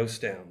bring the house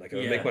down. Like, I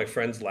would make my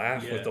friends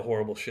laugh with the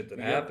horrible shit that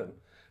happened,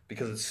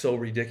 because it's so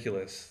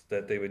ridiculous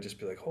that they would just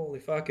be like, holy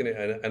fuck.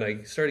 And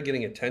I started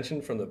getting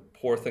attention from the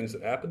poor things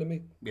that happened to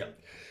me, Yeah.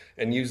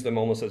 and use them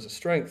almost as a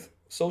strength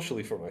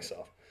socially for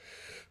myself.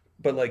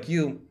 But like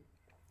you,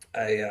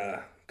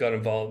 I got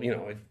involved,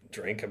 I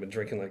drink. I've been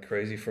drinking like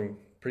crazy from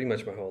pretty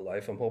much my whole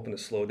life. I'm hoping to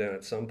slow down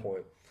at some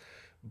point.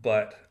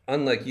 But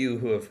unlike you,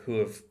 who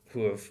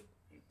have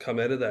come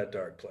out of that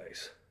dark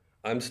place,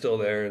 I'm still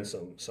there in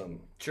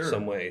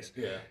some ways.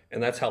 Yeah.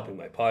 And that's helping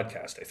my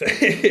podcast, I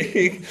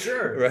think.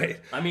 Sure. Right.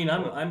 I mean,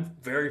 I'm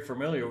very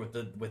familiar with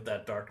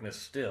that darkness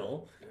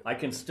still. I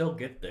can still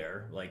get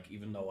there, like,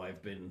 even though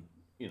I've been,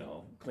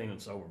 clean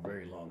and sober a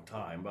very long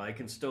time, but I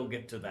can still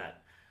get to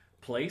that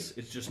place.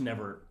 It's just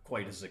never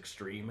quite as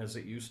extreme as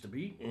it used to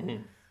be.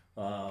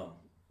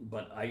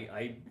 But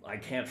I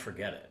can't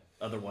forget it.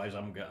 Otherwise,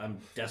 I'm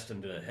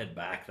destined to head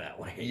back that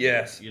way.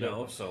 Yes.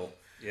 So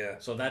Yeah.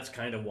 So that's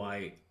kind of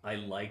why I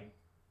like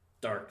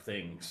dark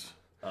things.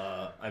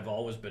 I've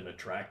always been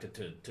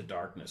attracted to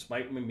darkness.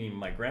 My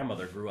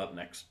grandmother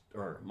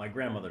my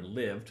grandmother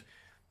lived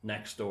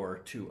next door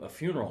to a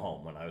funeral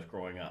home when I was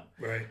growing up.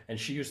 Right. And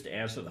she used to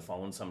answer the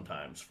phone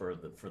sometimes for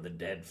the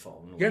dead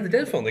phone. Yeah, the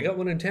dead phone. They got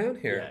one in town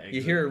here. Yeah, exactly.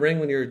 You hear it ring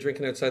when you're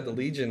drinking outside the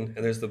Legion,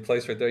 and there's the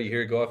place right there. You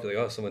hear it go off. You're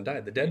like, oh, someone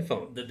died. The dead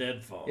phone. The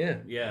dead phone.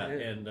 Yeah.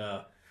 And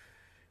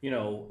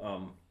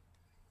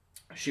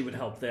she would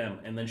help them,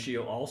 and then she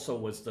also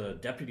was the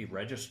deputy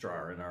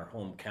registrar in our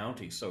home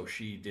county, so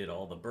she did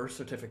all the birth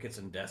certificates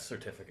and death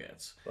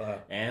certificates.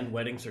 Wow. And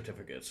wedding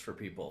certificates for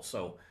people,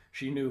 so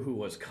she knew who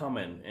was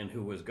coming and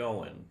who was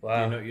going.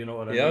 Wow. You know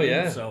what I Yeah, mean?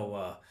 yeah.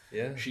 So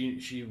Yeah.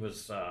 she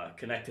was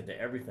connected to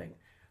everything,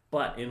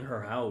 but in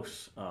her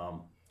house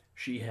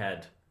she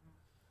had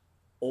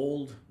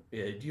old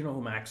do you know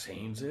who Max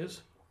Haynes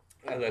is?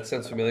 That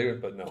sounds familiar,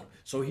 but no.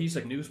 So he's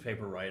a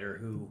newspaper writer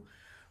who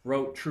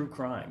wrote true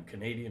crime,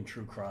 Canadian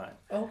true crime.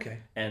 Oh, okay.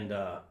 And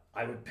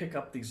I would pick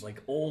up these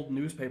like old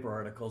newspaper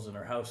articles in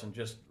her house and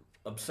just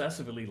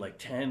obsessively, like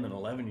 10 and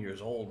 11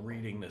 years old,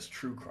 reading this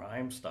true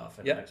crime stuff.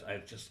 And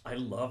I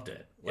loved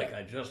it. Like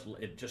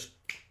it just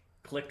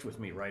clicked with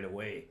me right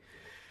away.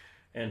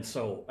 And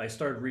so I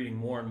started reading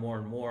more and more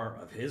and more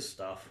of his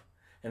stuff.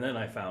 And then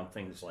I found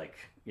things like,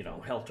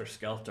 Helter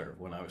Skelter,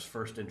 when I was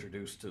first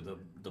introduced to the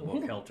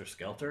book Helter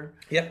Skelter.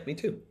 Yeah, me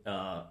too.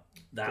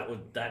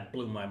 That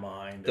blew my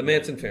mind. The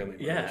Manson family.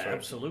 Yeah, members, right?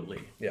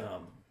 absolutely. Yeah.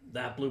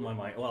 That blew my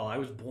mind. Well, I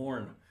was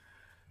born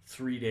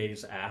 3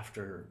 days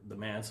after the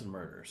Manson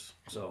murders.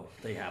 So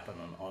they happened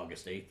on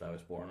August 8th. I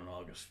was born on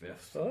August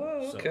 5th.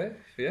 Oh, okay.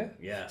 So,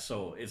 yeah,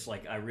 so it's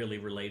like I really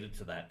related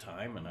to that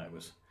time, and I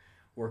was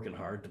working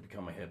hard to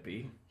become a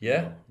hippie.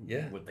 Yeah,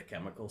 yeah. With the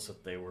chemicals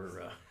that they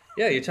were.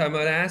 Yeah, you're talking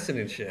about acid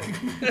and shit.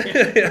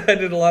 Yeah, I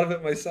did a lot of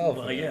it myself.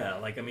 Well, yeah,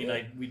 like I mean,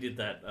 we did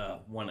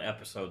that one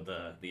episode,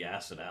 the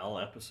Acid Al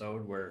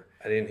episode, where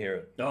I didn't hear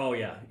it. Oh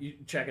yeah, you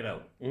check it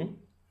out. Mm-hmm.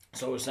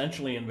 So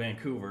essentially, in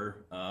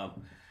Vancouver,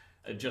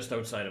 just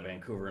outside of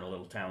Vancouver, in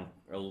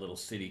a little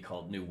city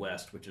called New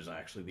West, which is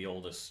actually the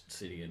oldest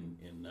city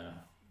in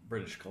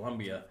British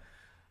Columbia,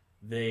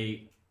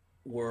 they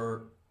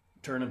were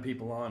turning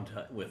people on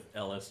with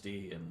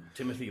LSD, and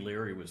Timothy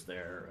Leary was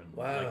there, and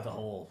like the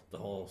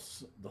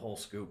whole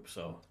scoop.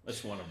 So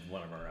that's one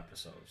of our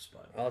episodes.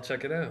 But I'll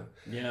check it out.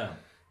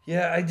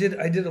 Yeah, I did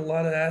a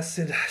lot of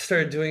acid. I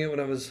started doing it when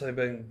I was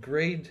in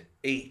grade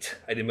 8.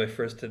 I did my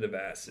first hit of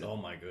acid. Oh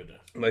my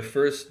goodness. My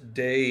first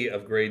day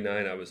of grade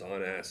 9, I was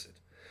on acid.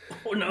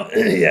 Oh no.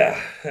 Yeah,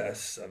 I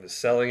was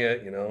selling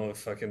it.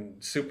 Fucking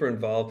super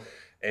involved,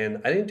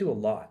 and I didn't do a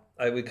lot.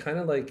 I would kind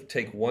of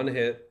take one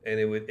hit, and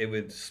it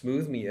would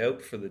smooth me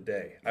out for the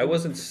day. I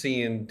wasn't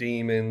seeing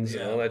demons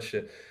and all that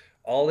shit.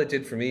 All it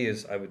did for me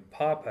is I would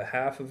pop a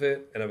half of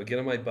it, and I would get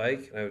on my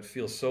bike, and I would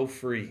feel so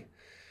free.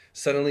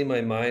 Suddenly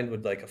my mind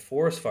would, like a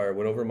forest fire,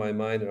 went over my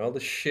mind, and all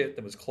the shit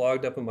that was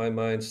clogged up in my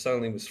mind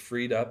suddenly was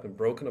freed up and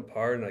broken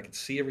apart, and I could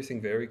see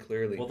everything very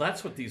clearly. Well,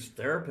 that's what these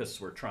therapists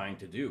were trying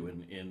to do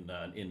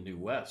in New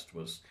West,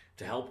 was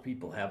to help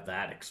people have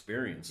that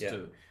experience,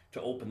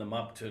 to open them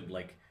up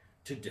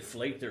to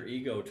deflate their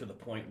ego to the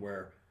point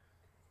where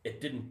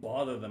it didn't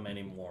bother them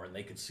anymore, and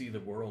they could see the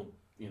world,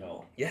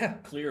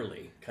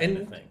 clearly, kind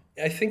of thing.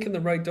 I think in the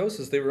right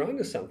doses, they were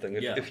onto something.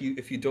 If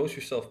you dose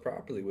yourself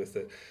properly with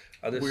it,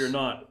 we're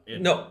not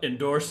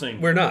endorsing.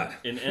 We're not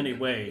in any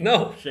way,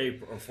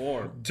 shape, or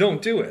form.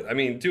 Don't do it. I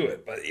mean, do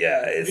it, but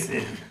yeah, it's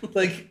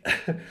like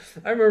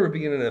I remember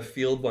being in a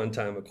field one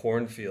time, a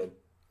cornfield,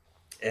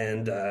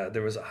 and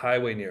there was a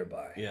highway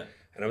nearby. Yeah.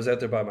 And I was out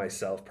there by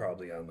myself,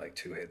 probably on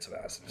 2 hits of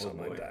acid or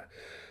something like that.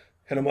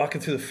 And I'm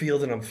walking through the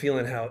field, and I'm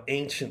feeling how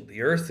ancient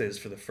the earth is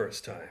for the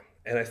first time.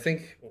 And I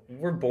think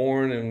we're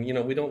born, and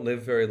we don't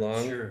live very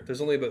long. Sure. There's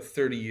only about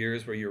 30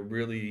 years where you're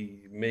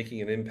really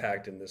making an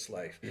impact in this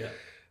life. Yeah.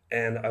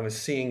 And I was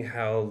seeing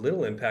how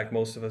little impact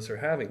most of us are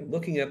having.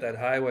 Looking at that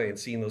highway and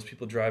seeing those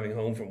people driving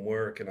home from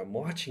work, and I'm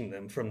watching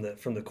them from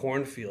the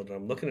cornfield, and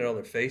I'm looking at all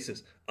their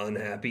faces,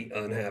 unhappy,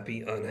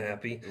 unhappy,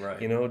 unhappy. Right.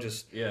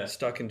 Just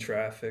stuck in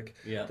traffic.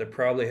 Yeah. They're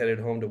probably headed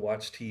home to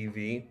watch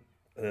TV.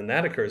 And then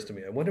that occurs to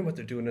me. I wonder what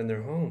they're doing in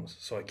their homes.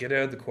 So I get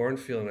out of the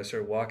cornfield and I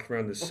start walking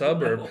around the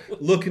suburb,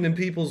 looking in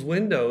people's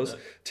windows,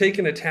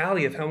 taking a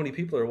tally of how many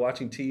people are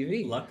watching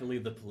TV. Luckily,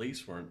 the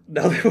police weren't.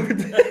 No, they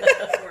weren't.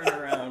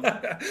 weren't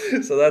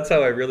around. So that's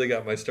how I really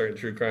got my start in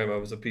true crime. I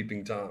was a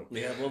peeping Tom.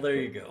 Yeah, well, there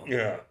you go.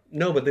 Yeah.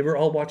 No, but they were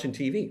all watching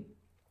TV.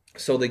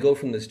 So they go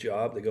from this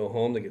job, they go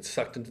home, they get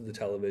sucked into the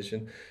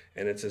television,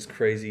 and it's this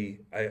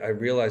crazy. I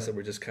realize that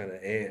we're just kind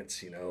of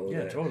ants,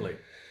 Yeah, totally.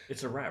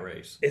 It's a rat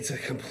race. It's a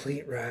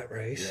complete rat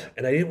race. Yeah.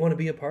 And I didn't want to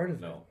be a part of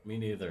it. No, me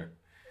neither.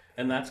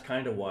 And that's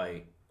kind of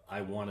why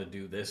I want to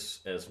do this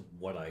as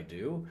what I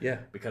do. Yeah.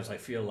 Because I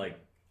feel like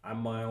I'm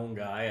my own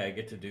guy. I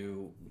get to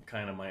do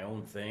kind of my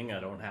own thing. I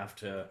don't have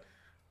to.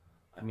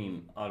 I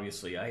mean,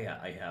 obviously,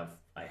 I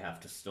have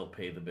to still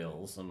pay the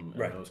bills and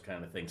those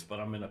kind of things. But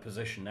I'm in a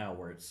position now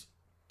where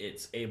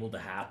it's able to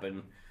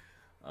happen.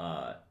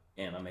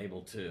 And I'm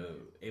able to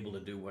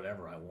do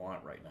whatever I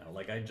want right now.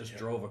 Like I just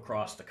drove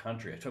across the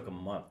country. It took a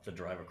month to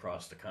drive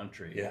across the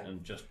country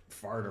and just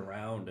fart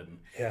around and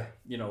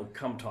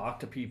come talk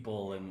to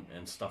people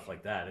and stuff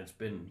like that. It's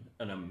been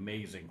an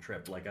amazing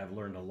trip. Like I've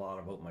learned a lot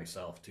about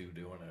myself too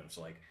doing it. It's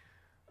like,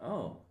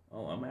 oh,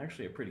 I'm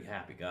actually a pretty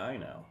happy guy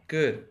now.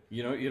 Good.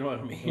 You know what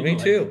I mean? Me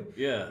too.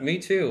 Yeah. Me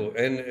too.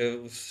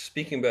 And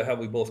speaking about how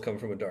we both come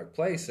from a dark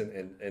place,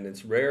 and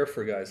it's rare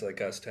for guys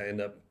like us to end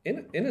up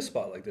in a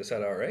spot like this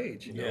at our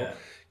age. You know,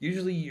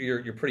 usually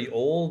you're pretty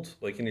old,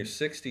 like in your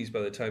 60s,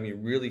 by the time you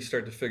really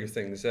start to figure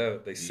things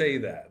out. They say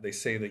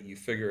that you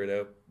figure it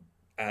out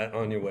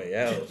on your way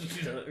out.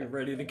 You're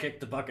ready to kick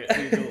the bucket.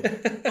 And you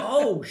go,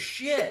 oh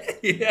shit!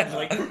 Yeah,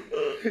 like,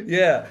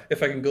 yeah.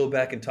 If I can go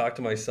back and talk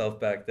to myself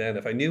back then,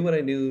 if I knew what I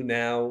knew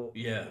now,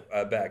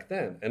 back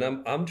then, and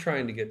I'm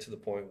trying to get to the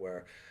point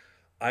where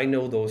I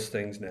know those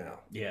things now.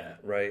 Yeah.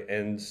 Right.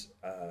 And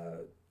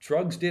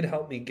drugs did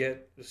help me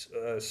get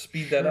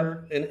speed that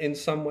up in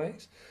some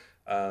ways,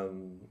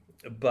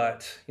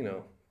 but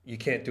you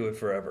can't do it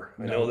forever.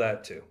 I know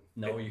that too.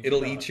 No,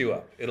 it'll eat you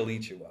up. It'll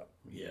eat you up.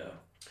 Yeah.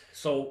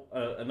 So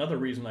another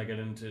reason I get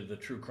into the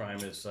true crime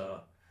is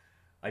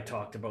I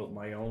talked about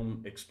my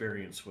own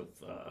experience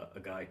with a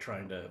guy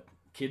trying to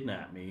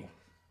kidnap me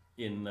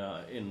in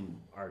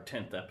our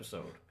 10th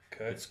episode.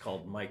 Okay. It's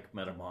called Mike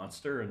Met a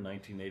Monster in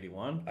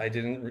 1981. I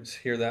didn't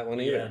hear that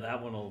one either. Yeah,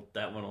 that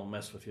one will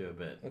mess with you a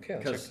bit. Okay,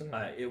 because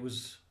it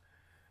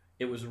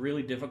was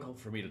really difficult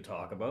for me to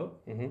talk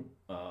about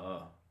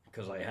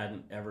because I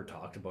hadn't ever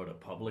talked about it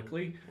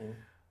publicly. Mm-hmm.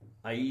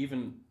 I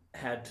even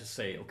had to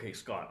say, okay,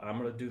 Scott, I'm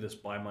going to do this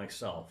by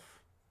myself.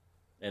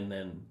 And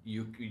then he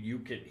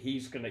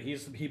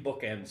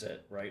bookends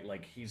it, right?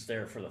 Like he's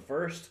there for the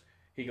first,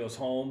 he goes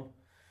home,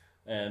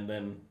 and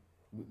then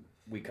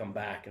we come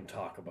back and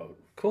talk about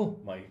Cool.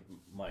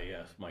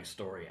 my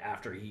story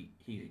after he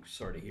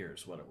sort of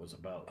hears what it was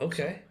about.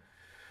 Okay.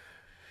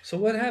 So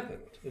what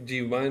happened? Do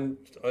you mind?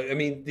 I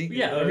mean,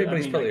 Yeah,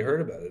 everybody's I mean, probably like,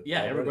 heard about it. Yeah,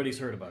 already. everybody's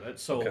heard about it.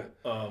 So,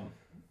 Okay.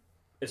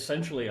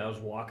 essentially, I was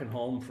walking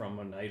home from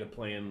a night of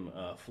playing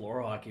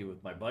floor hockey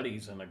with my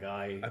buddies, and a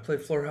guy. I played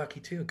floor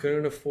hockey too.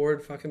 Couldn't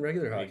afford fucking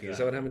regular hockey. Is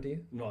that what happened to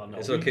you? No,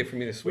 Is it okay for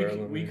me to swear?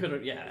 We could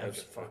have, yeah,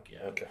 fuck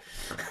yeah. Okay.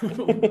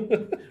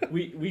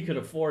 we could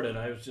afford it.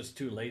 I was just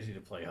too lazy to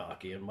play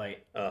hockey, and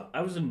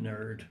I was a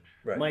nerd.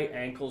 Right. My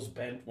ankles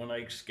bent when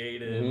I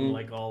skated, and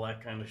like all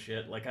that kind of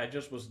shit. Like I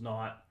just was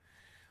not.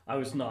 I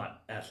was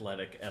not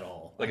athletic at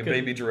all. Like a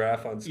baby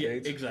giraffe on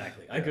skates. Yeah,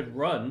 exactly. I could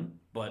run,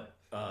 but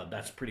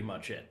that's pretty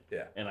much it.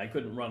 Yeah. And I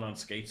couldn't run on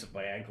skates if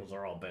my ankles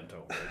are all bent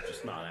over. It's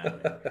just not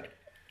happening.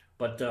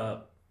 But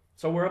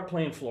so we're up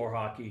playing floor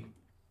hockey.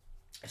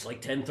 It's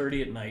like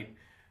 10:30 at night.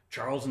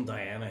 Charles and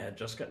Diana had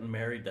just gotten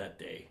married that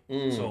day.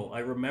 So I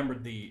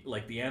remembered the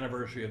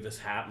anniversary of this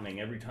happening.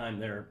 Every time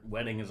their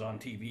wedding is on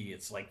TV,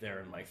 it's like they're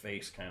in my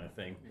face kind of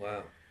thing.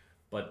 Wow.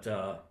 But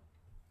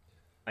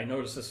I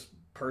noticed this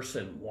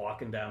person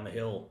walking down the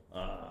hill.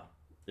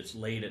 It's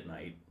late at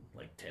night,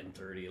 like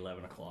 10:30,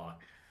 11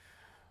 o'clock.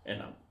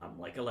 And I'm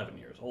like 11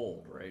 years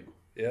old, right?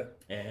 Yeah.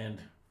 And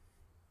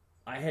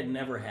I had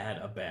never had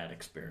a bad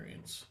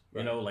experience.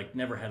 Right. You know, like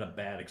never had a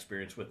bad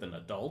experience with an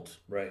adult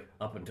Right.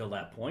 up until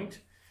that point.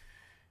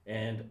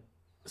 And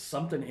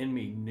something in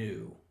me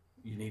knew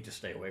you need to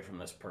stay away from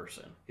this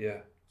person.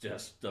 Yeah.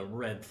 Just the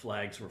red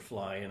flags were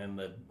flying and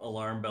the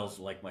alarm bells,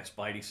 like my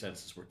spidey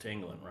senses were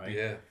tingling, right?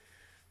 Yeah.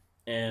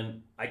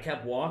 And I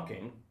kept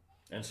walking,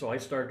 and so I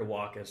started to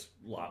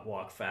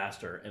walk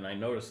faster, and I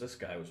noticed this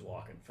guy was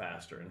walking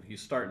faster, and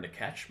he's starting to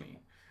catch me.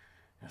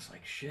 And it's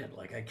like, shit,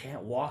 like I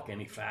can't walk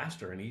any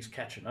faster, and he's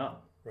catching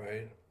up.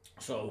 Right.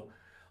 So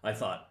I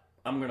thought,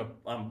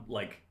 I'm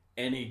like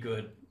any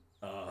good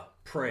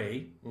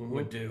prey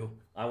would do,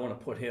 I want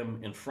to put him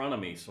in front of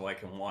me so I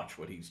can watch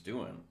what he's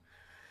doing.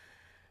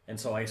 And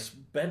so I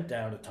bent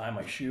down to tie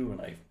my shoe,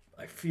 and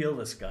I feel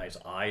this guy's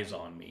eyes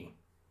on me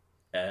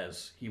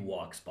as he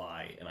walks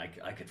by, and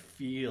I could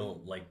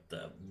feel like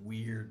the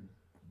weird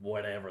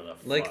whatever the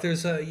fuck. Like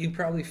there's you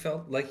probably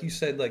felt, like you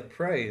said, like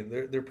prey.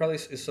 There probably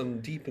is some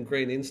deep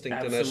ingrained instinct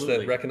in us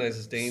Absolutely. that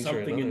recognizes danger.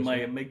 Something in others. my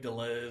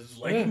amygdala is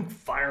like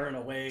firing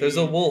away. There's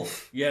a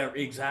wolf. Yeah,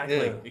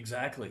 exactly, Yeah.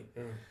 exactly.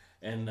 Yeah.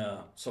 And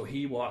so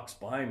he walks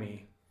by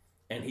me,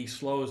 and he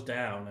slows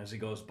down as he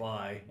goes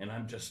by, and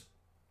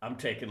I'm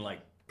taking like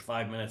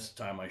 5 minutes to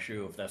tie my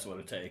shoe if that's what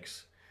it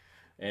takes.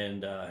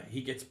 And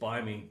he gets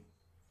by me,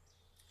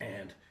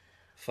 and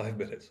 5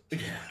 minutes.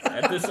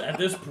 at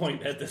this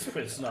point,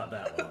 it's not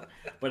that long.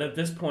 But at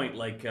this point,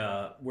 like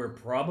we're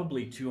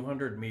probably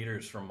 200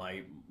 meters from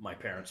my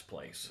parents'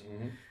 place,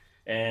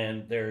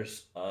 and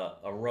there's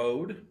a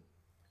road,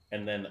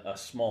 and then a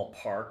small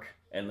park,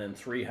 and then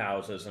 3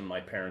 houses, and my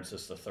parents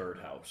is the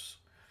 3rd house.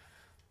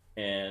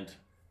 And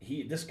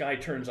this guy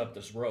turns up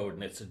this road,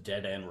 and it's a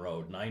dead end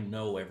road, and I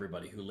know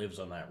everybody who lives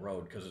on that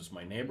road because it's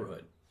my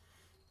neighborhood,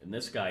 and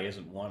this guy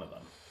isn't one of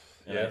them.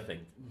 And I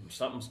think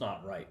something's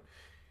not right.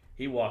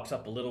 He walks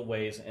up a little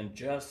ways, and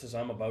just as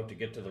I'm about to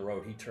get to the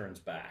road, he turns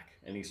back,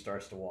 and he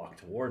starts to walk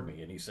toward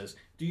me, and he says,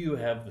 "Do you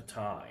have the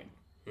time?"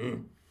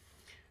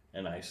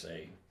 And I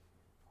say,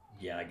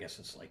 "Yeah, I guess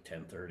it's like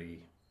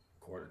 10:30,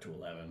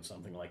 10:45,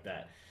 something like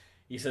that."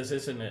 He says,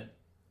 Isn't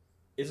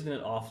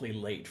it awfully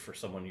late for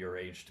someone your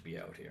age to be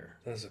out here?"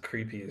 That's the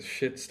creepy as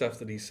shit stuff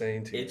that he's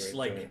saying to you. It's right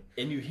like, there.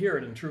 and you hear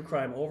it in true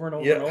crime over and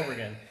over and over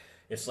again.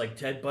 It's like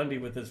Ted Bundy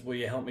with his, "Will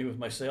you help me with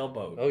my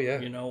sailboat?" Oh, yeah.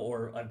 You know,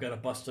 or "I've got a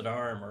busted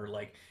arm," or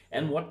like,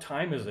 and what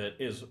time is it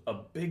is a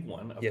big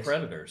one of Yes.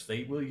 predators.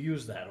 They will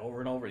use that over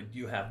and over. Do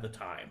you have the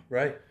time?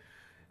 Right.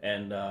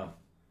 And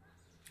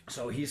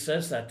so he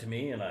says that to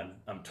me, and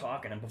I'm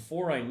talking, and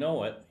before I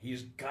know it,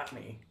 he's got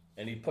me,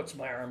 and he puts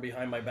my arm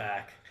behind my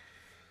back,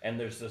 and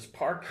there's this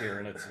park here,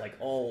 and it's like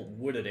all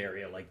wooded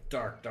area, like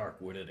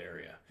dark wooded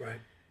area. Right.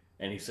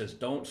 And he says,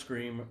 "Don't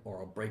scream or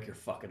I'll break your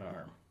fucking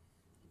arm."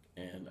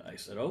 And I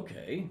said,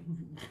 "Okay,"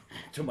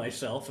 to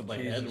myself in my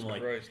head, and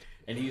like, Christ.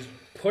 and he's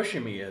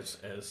pushing me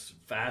as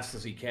fast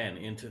as he can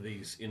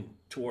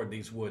toward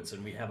these woods,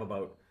 and we have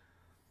about,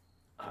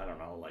 I don't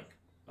know, like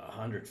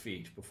 100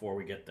 feet before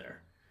we get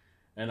there.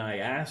 And I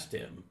asked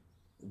him,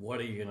 "What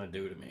are you gonna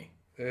do to me?"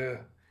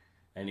 Yeah.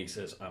 And he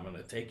says, "I'm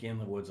gonna take you in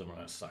the woods. I'm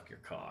gonna suck your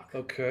cock."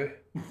 Okay.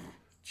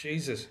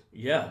 Jesus.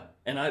 Yeah,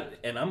 and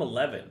I'm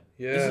 11.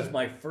 Yeah. This is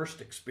my first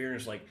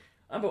experience. Like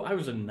I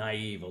was a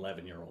naive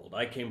 11-year-old.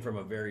 I came from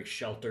a very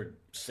sheltered,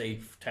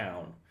 safe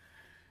town,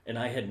 and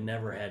I had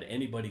never had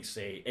anybody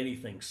say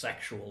anything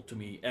sexual to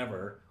me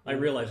ever. I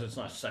realize it's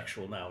not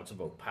sexual now. It's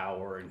about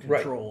power and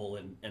control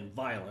and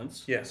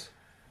violence. Yes.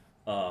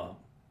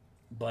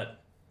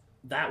 But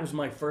that was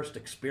my first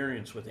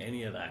experience with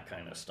any of that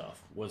kind of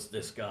stuff, was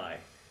this guy.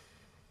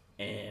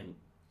 And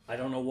I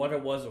don't know what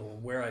it was or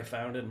where I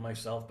found it in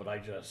myself, but I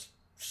just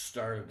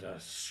started to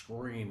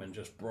scream and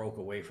just broke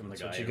away from the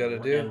guy. what you gotta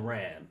do. And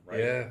ran, right?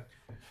 Yeah.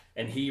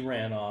 And he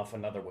ran off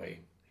another way.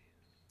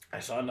 I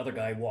saw another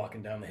guy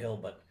walking down the hill,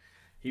 but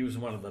he was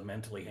one of the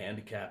mentally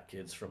handicapped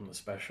kids from the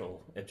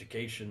special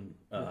education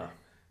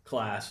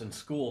class in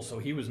school, so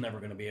he was never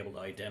going to be able to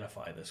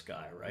identify this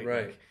guy, right?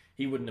 Right. Like,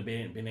 he wouldn't have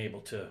been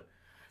able to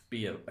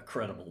be a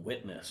credible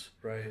witness.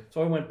 Right.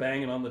 So I went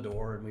banging on the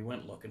door, and we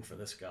went looking for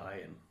this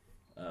guy,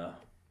 and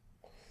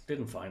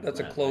didn't find him. That's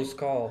a that close night.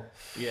 call.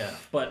 Yeah,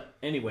 but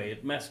anyway,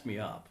 it messed me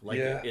up. Like,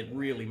 Yeah. it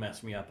really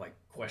messed me up. I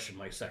questioned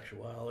my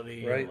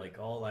sexuality Right. and, like,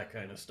 all that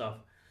kind of stuff.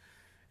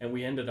 And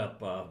we ended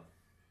up...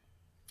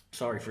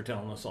 sorry for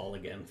telling us all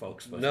again,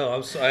 folks. But No,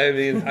 I'm sorry. I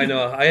mean, I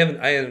know I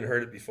hadn't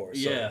heard it before.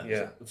 So,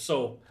 yeah.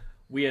 So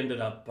we ended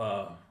up,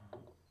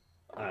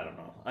 I don't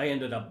know. I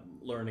ended up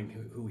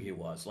learning who he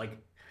was. Like,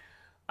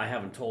 I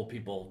haven't told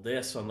people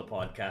this on the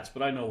podcast,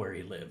 but I know where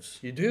he lives.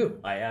 You do.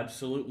 I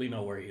absolutely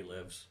know where he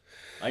lives.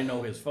 I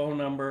know his phone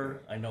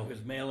number. I know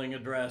his mailing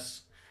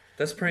address.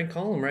 Let's prank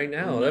call him right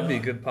now. That'd be a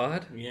good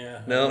pod.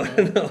 Yeah. No,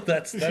 no,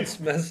 that's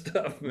messed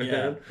up, man.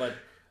 Yeah, but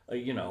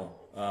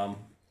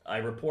I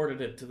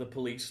reported it to the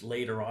police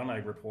later on. I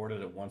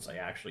reported it once I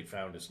actually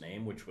found his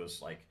name, which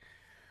was like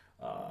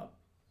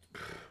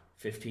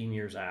 15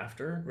 years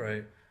after,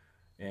 Right.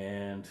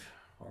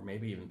 or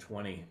maybe even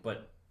 20.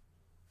 But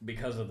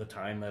because of the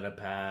time that had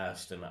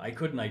passed, and I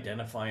couldn't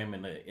identify him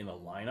in a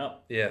lineup,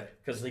 Yeah.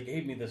 because they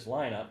gave me this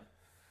lineup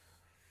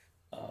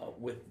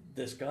with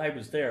this guy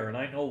was there, and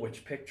I know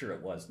which picture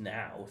it was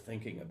now,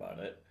 thinking about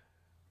it.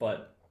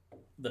 But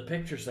the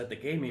pictures that they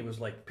gave me was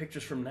like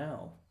pictures from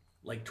now.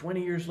 Like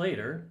 20 years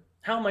later,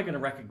 how am I going to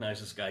recognize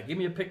this guy? Give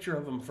me a picture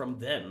of him from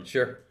then,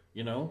 Sure.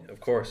 you know? Of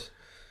course.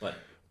 But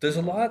There's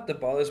a lot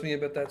that bothers me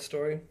about that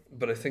story,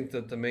 but I think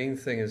that the main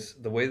thing is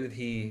the way that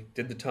he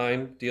did the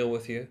time deal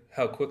with you,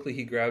 how quickly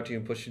he grabbed you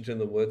and pushed you into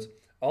the woods.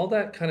 All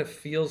that kind of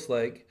feels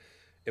like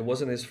it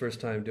wasn't his first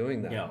time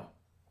doing that.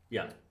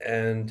 yeah.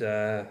 And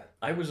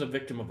I was a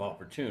victim of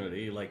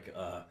opportunity, like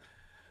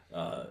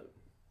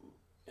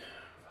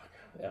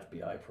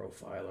FBI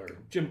profiler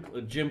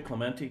Jim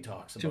Clemente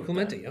talks about Jim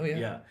Clemente, that. oh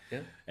yeah.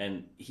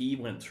 And he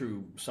went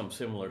through some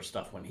similar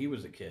stuff when he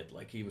was a kid,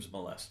 like he was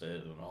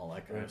molested and all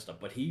that kind of stuff.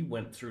 But he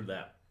went through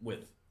that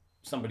with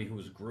somebody who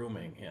was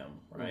grooming him,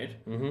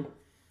 right? Mm-hmm.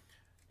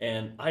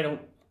 And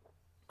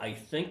I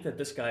think that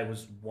this guy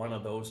was one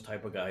of those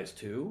type of guys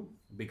too,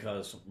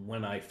 because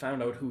when I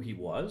found out who he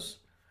was,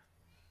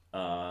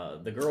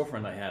 the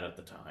girlfriend I had at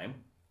the time,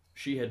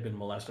 she had been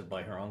molested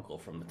by her uncle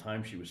from the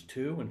time she was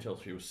 2 until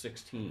she was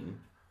 16.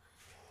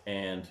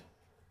 And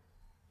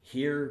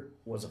here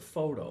was a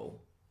photo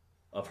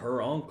of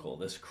her uncle,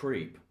 this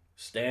creep,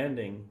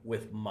 standing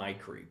with my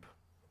creep.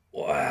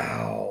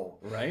 Wow.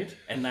 Right?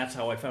 And that's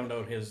how I found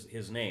out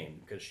his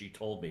name, because she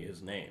told me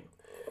his name.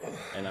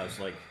 And I was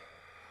like,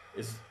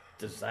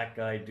 does that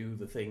guy do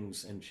the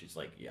things? And she's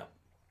like, yep.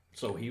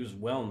 So he was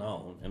well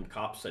known, and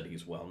cops said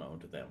he's well known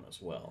to them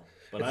as well.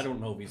 But I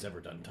don't know if he's ever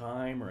done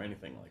time or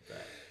anything like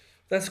that.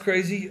 That's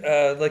crazy.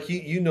 Like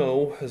you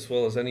know as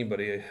well as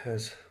anybody,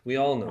 as we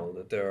all know,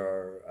 that there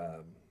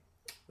are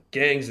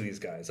gangs of these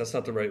guys. That's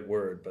not the right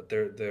word, but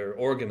they're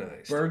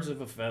organized. Birds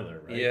of a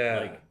feather, right? Yeah.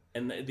 Like,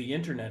 and the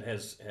internet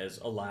has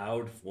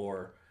allowed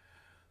for,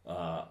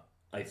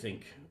 I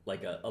think,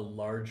 like a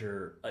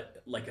larger,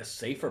 like a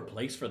safer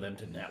place for them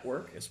to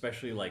network,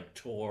 especially like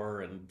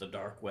Tor and the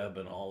dark web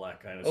and all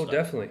that kind of stuff. Oh,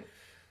 definitely.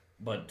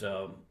 But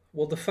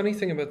Well, the funny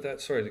thing about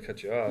that, sorry to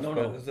cut you off, No.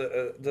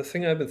 but the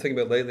thing I've been thinking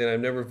about lately, and I've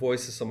never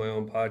voiced this on my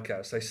own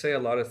podcast, I say a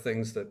lot of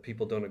things that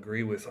people don't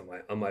agree with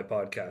on my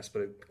podcast,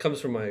 but it comes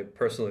from my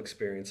personal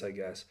experience, I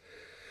guess.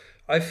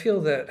 I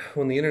feel that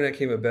when the internet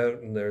came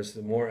about and there's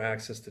more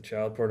access to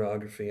child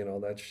pornography and all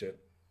that shit,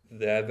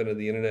 the advent of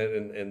the internet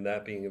and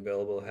that being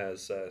available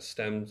has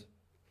stemmed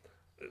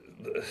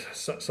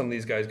some of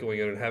these guys going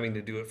out and having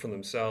to do it for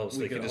themselves.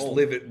 They can just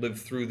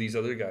live through these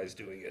other guys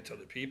doing it to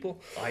other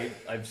people.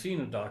 I've seen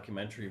a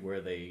documentary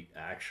where they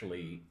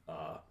actually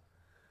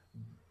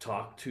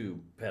talk to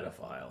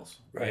pedophiles,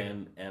 Right.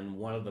 and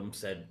one of them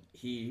said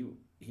he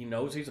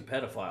knows he's a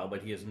pedophile,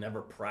 but he has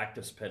never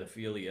practiced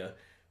pedophilia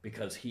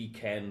because he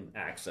can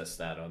access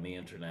that on the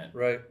internet,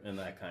 Right. and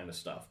that kind of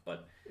stuff.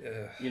 But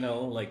Yeah.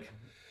 like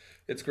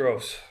It's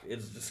gross.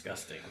 it's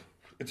disgusting.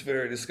 It's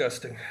very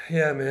disgusting.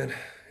 Yeah, man,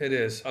 it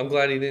is. I'm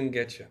glad he didn't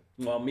get you.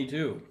 Well, me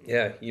too.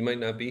 Yeah, you might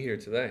not be here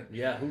today.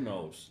 Yeah, who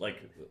knows? Like,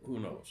 who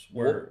knows?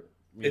 Well,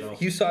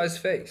 If you saw his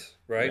face,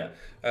 right?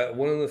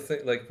 One of the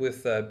things, like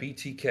with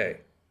BTK,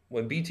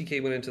 when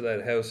BTK went into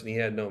that house and he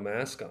had no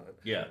mask on,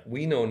 yeah,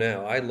 we know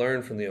now, I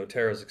learned from the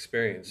Otero's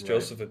experience, Right.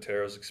 Joseph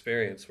Otero's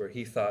experience, where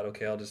he thought,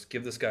 okay, I'll just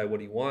give this guy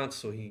what he wants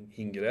so he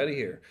can get out of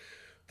here.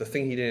 The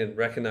thing he didn't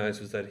recognize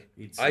was that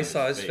I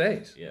saw his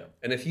face. Yeah.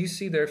 And if you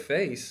see their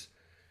face,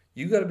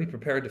 you got to be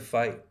prepared to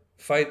fight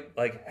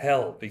like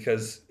hell,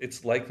 because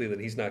it's likely that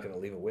he's not going to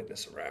leave a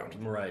witness around.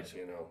 Right.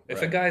 You know, if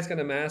a Right. guy's got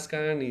a mask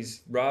on,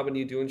 he's robbing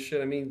you, doing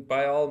shit. I mean,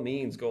 by all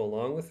means, go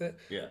along with it.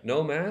 Yeah.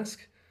 No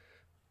mask,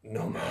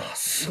 no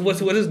moss. What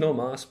does no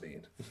moss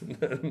mean?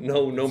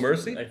 no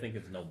mercy. I think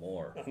it's no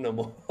more. No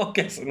more.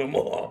 Okay, so no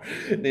more.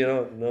 You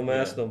know, no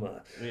mask, Yeah. no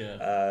moss.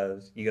 Yeah.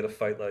 You got to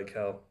fight like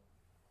hell.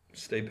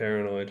 Stay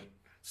paranoid.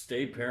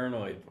 Stay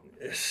paranoid.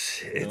 No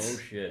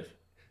shit.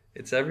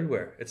 It's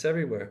everywhere. It's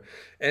everywhere.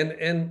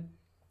 And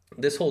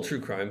this whole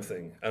true crime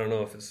thing, I don't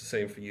know if it's the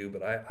same for you,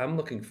 but I'm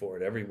looking for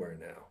it everywhere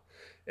now.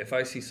 If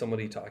I see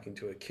somebody talking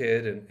to a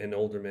kid, an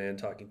older man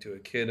talking to a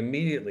kid,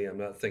 immediately I'm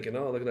not thinking,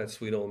 oh, look at that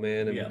sweet old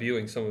man and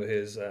viewing some of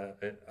his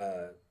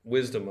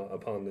wisdom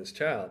upon this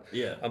child.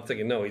 Yeah. I'm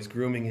thinking, no, he's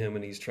grooming him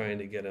and he's trying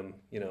to get him,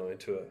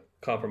 into a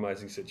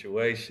compromising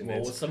situation.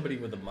 Well, with somebody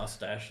with a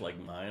mustache like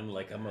mine,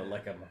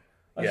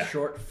 I'm a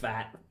short,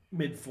 fat,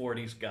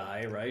 mid-40s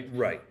guy, right?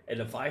 Right. And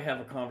if I have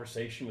a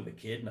conversation with a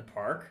kid in a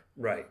park,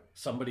 right,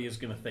 somebody is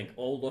going to think,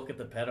 oh, look at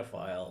the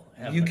pedophile.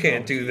 You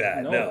can't do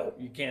that, no.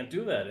 You can't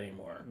do that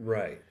anymore.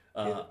 Right.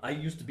 I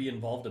used to be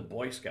involved in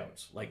Boy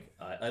Scouts.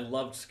 I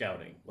loved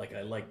scouting.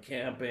 I like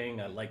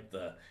camping. I liked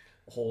the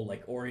whole,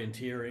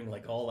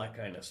 orienteering, all that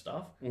kind of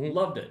stuff. Mm-hmm.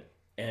 Loved it.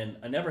 And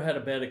I never had a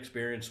bad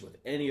experience with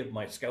any of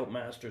my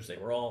scoutmasters. They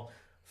were all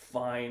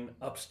fine,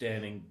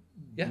 upstanding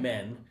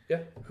men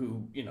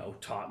who,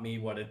 taught me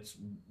what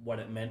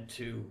it meant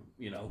to,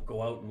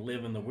 go out and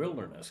live in the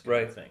wilderness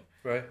kind of thing.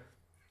 Right.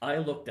 I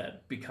looked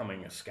at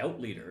becoming a scout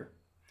leader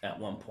at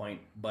one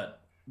point,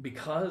 but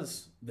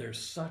because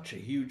there's such a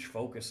huge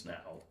focus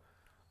now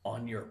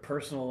on your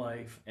personal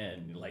life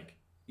and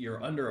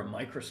you're under a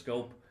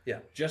microscope. Yeah.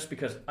 Just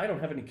because I don't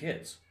have any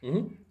kids.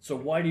 Mm-hmm. So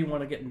why do you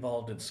want to get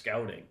involved in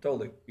scouting?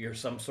 Totally. You're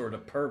some sort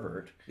of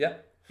pervert. Yeah.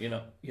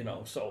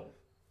 So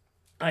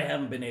I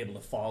haven't been able to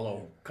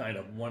follow kind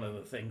of one of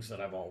the things that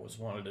I've always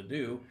wanted to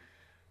do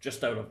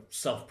just out of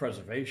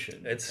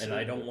self-preservation. And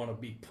I don't want to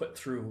be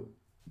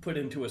put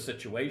into a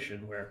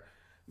situation where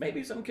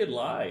maybe some kid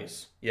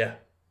lies. Yeah.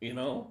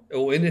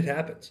 Oh, and it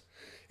happens.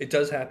 It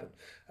does happen.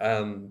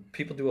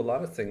 People do a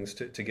lot of things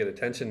to get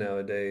attention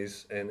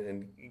nowadays,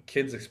 and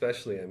kids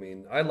especially. I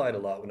mean, I lied a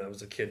lot when I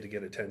was a kid to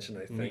get attention,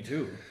 I think. Me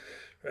too.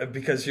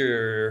 Because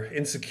you're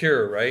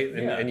insecure, right?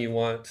 And you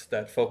want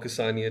that focus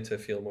on you to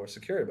feel more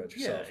secure about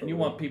yourself. Yeah, and you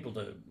want people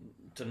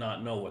to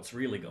not know what's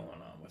really going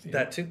on with you.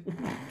 That too.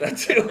 That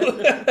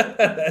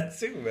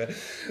too, man.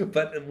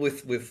 But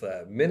with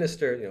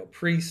minister,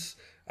 priests,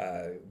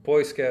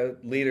 Boy Scout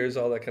leaders,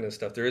 all that kind of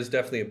stuff, there is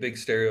definitely a big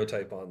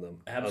stereotype on them.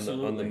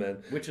 Absolutely. On the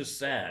men. Which is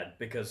sad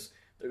because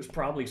there's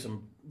probably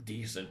some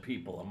decent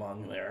people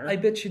among there. I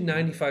bet you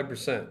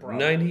 95%,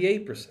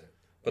 98%.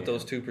 But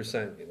those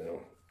 2%,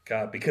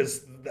 God,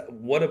 because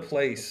what a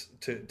place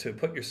to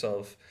put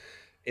yourself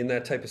in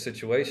that type of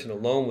situation,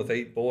 alone with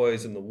 8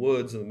 boys in the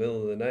woods in the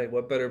middle of the night.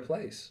 What better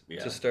place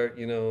to start,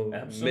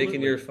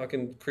 making your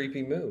fucking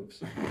creepy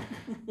moves.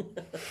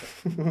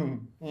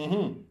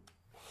 Mm-hmm.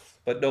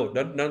 But no,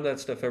 none of that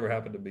stuff ever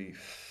happened to me.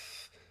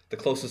 The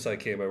closest I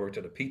came, I worked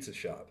at a pizza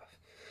shop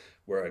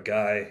where a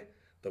guy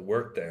that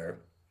worked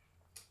there,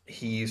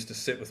 he used to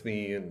sit with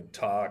me and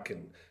talk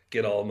and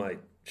get all my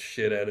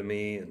shit out of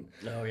me. And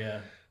oh,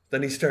 yeah.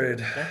 Then he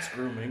started... That's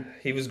grooming.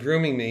 He was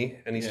grooming me,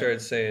 and he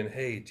started saying,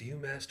 hey, do you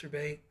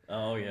masturbate?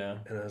 Oh, yeah.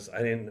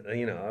 And I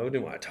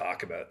didn't want to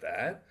talk about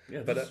that.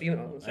 Yeah, but, I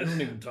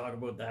don't even talk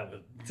about that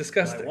with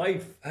disgusting. my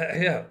wife.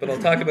 Yeah, but I'll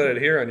talk about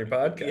it here on your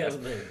podcast. Yeah,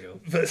 there you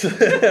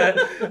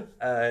go.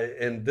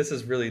 And this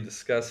is really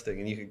disgusting,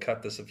 and you can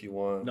cut this if you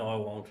want. No, I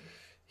won't.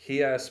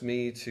 He asked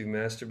me to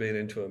masturbate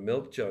into a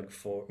milk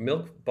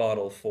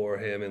bottle for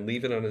him and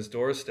leave it on his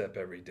doorstep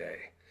every day.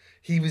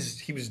 He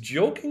was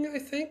joking, I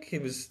think. He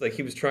was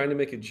trying to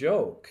make a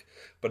joke,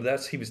 but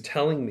he was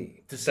telling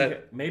me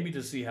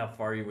to see how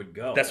far you would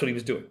go. That's what he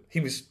was doing. He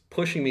was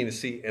pushing me to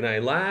see, and I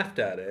laughed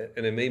at it,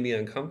 and it made me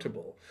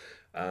uncomfortable.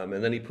 And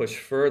then he pushed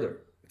further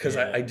because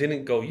I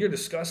didn't go, "You're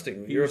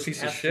disgusting. You're a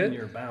piece of shit."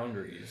 Your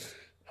boundaries.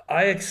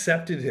 I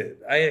accepted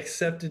it. I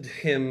accepted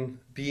him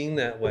being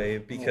that way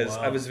because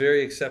I was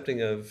very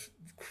accepting of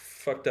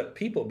fucked up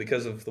people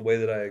because of the way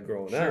that I had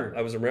grown up.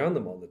 I was around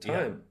them all the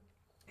time.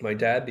 Yeah. My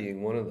dad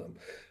being one of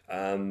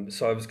them.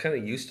 So I was kind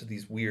of used to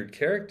these weird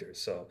characters.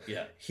 So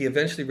he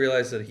eventually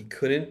realized that he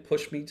couldn't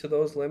push me to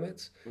those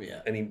limits.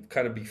 Yeah. And he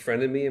kind of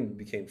befriended me and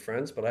became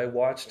friends. But I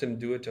watched him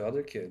do it to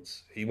other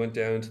kids. He went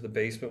down to the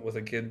basement with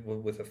a kid,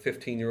 with a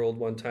 15-year-old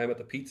one time at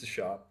the pizza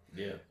shop.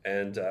 Yeah.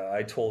 And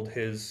I told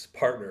his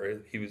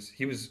partner, he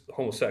was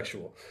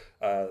homosexual.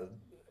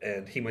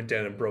 And he went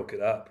down and broke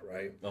it up,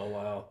 right? Oh,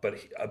 wow. But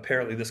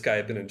apparently this guy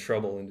had been in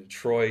trouble in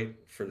Detroit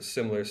for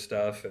similar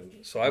stuff.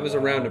 And so I was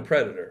around a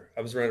predator.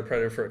 I was around a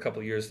predator for a couple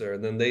of years there.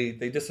 And then they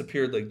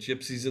disappeared like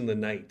gypsies in the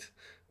night.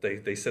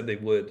 They said they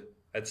would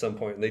at some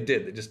point. And they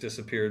did. They just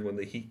disappeared when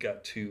the heat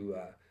got too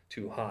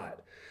hot.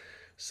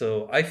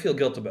 So I feel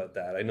guilt about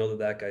that. I know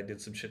that guy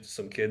did some shit to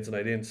some kids, and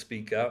I didn't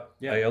speak up.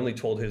 Yeah. I only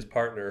told his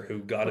partner who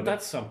got him.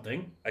 That's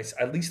something.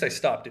 At least I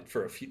stopped it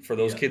for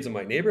those kids in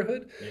my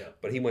neighborhood. Yeah.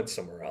 But he went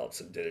somewhere else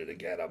and did it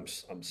again.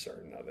 I'm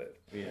certain of it.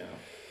 Yeah.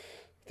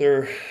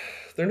 They're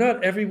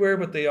not everywhere,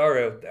 but they are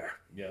out there.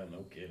 Yeah,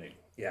 no kidding.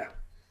 Yeah.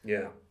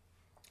 Yeah.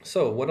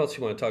 So what else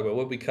you want to talk about?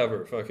 What we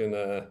cover?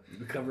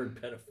 We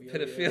covered pedophilia.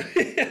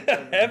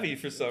 Pedophilia. Heavy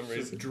for some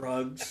reason.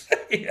 Drugs.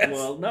 Yes.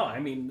 Well, no, I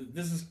mean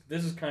this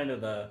is kind of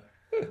the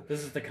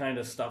kind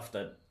of stuff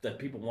that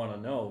people want to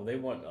know.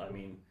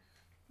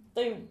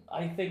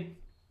 I think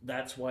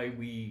that's why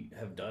we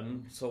have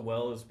done so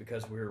well, is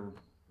because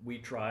we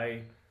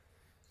try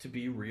to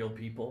be real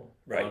people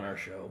Right. on our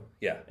show.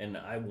 Yeah. And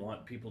I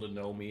want people to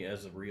know me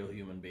as a real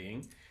human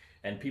being.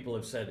 And people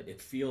have said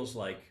it feels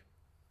like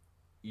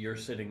you're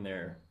sitting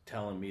there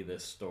telling me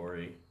this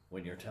story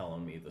when you're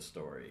telling me the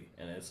story.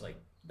 And it's like,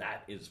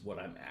 that is what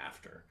I'm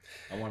after.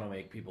 I want to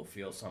make people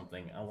feel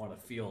something.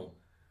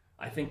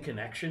 I think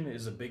connection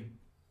is a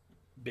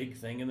big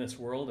thing in this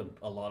world, and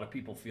a lot of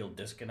people feel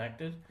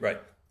disconnected. Right.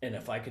 And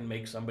if I can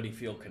make somebody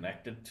feel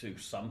connected to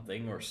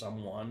something or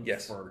someone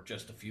Yes. for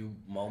just a few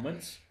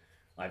moments,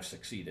 I've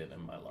succeeded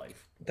in my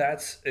life.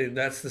 That's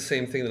the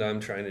same thing that I'm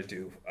trying to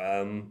do.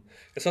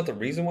 It's not the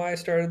reason why I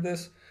started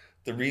this.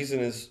 The reason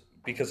is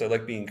because I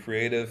like being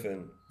creative,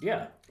 and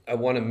Yeah. I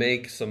want to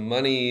make some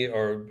money,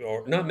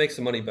 or not make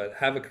some money, but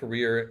have a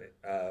career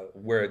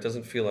where it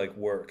doesn't feel like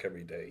work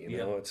every day. You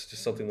know, it's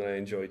just something that I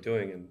enjoy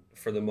doing, and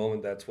for the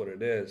moment, that's what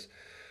it is.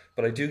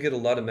 But I do get a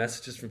lot of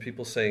messages from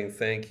people saying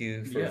thank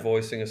you for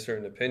voicing a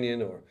certain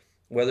opinion, or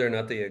whether or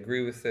not they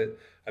agree with it.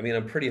 I mean,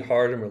 I'm pretty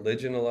hard on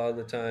religion a lot of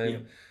the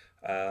time.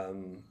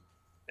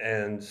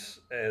 And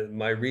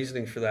my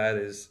reasoning for that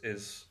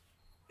is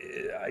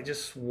I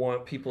just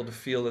want people to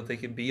feel that they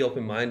can be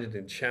open-minded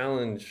and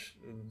challenge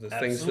the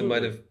things that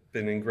might have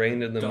been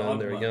ingrained in them when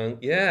they're young.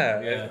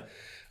 Yeah.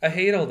 I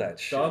hate all that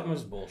shit.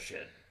 Dogma's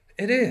bullshit.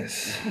 It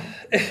is.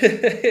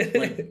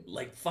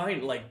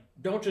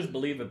 Don't just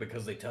believe it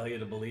because they tell you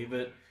to believe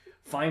it.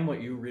 Find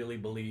what you really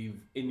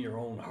believe in your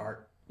own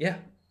heart. Yeah.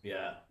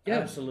 Yeah.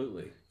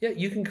 Absolutely. Yeah,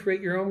 you can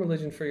create your own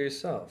religion for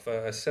yourself,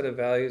 a set of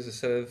values, a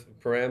set of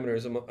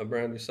parameters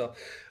around yourself.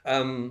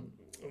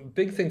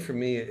 Big thing for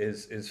me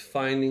is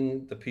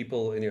finding the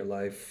people in your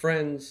life,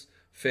 friends,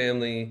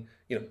 family.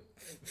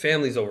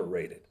 Family's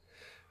overrated.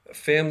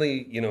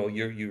 Family,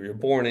 you're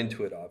born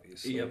into it,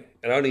 obviously. Yep.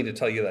 And I don't need to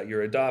tell you that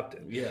you're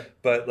adopted. Yeah.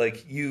 But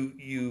like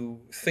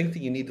you think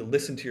that you need to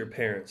listen to your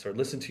parents or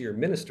listen to your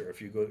minister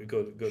if you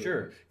go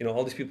Sure. to,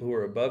 all these people who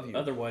are above you.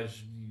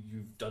 Otherwise,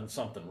 you've done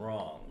something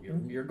wrong.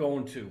 You're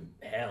going to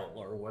hell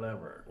or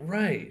whatever.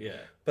 Right. Yeah.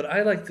 But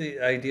I like the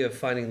idea of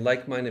finding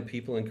like-minded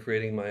people and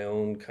creating my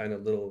own kind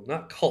of little,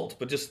 not cult,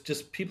 but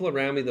just people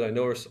around me that I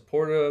know are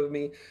supportive of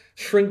me.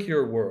 Shrink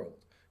your world.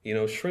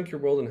 Shrink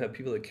your world and have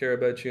people that care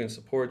about you and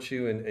support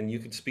you, and you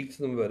can speak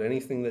to them about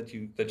anything that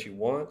you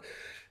want.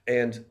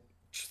 And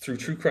through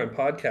True Crime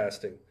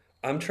Podcasting,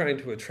 I'm trying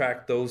to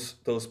attract those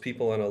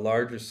people on a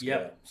larger scale.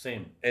 Yeah,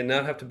 same. And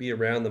not have to be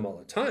around them all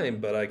the time,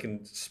 but I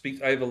can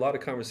speak. I have a lot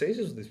of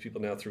conversations with these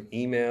people now through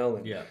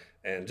email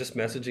and just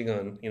messaging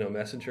on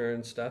Messenger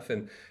and stuff,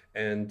 and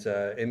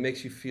it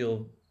makes you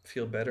feel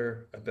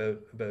better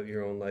about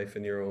your own life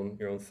and your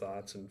own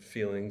thoughts and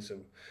feelings,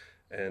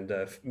 and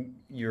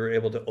you're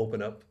able to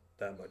open up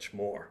that much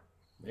more.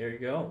 There you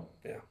go.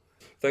 Yeah.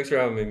 Thanks for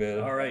having me, man.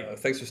 All right.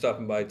 Thanks for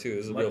stopping by too.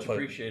 This is a real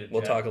pleasure. Appreciated.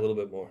 We'll Jack. talk a little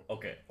bit more.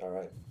 Okay. All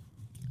right.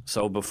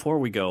 So before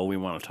we go, we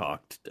want to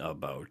talk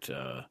about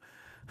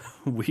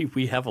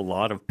we have a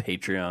lot of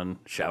Patreon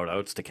shout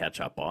outs to catch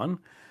up on.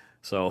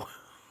 So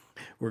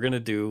we're going to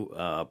do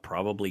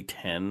probably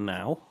 10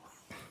 now.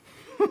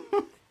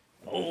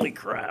 Holy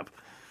crap.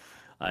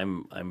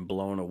 I'm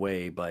blown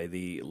away by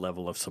the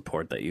level of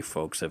support that you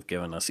folks have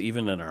given us,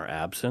 even in our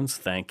absence.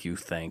 Thank you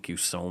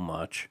so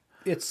much.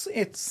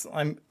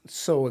 I'm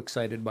so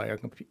excited by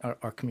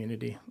our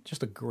community.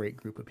 Just a great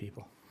group of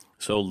people.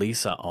 So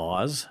Lisa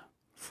Oz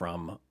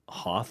from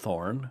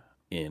Hawthorne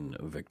in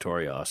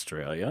Victoria,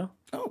 Australia.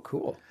 Oh,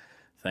 cool.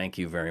 Thank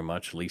you very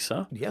much,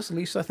 Lisa. Yes,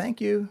 Lisa, thank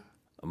you.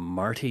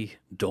 Marty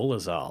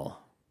Dolezal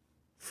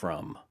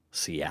from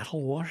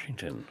Seattle,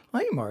 Washington.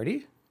 Hi,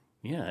 Marty.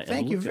 Yeah.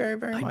 Thank you very,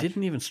 very much. I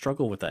didn't even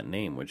struggle with that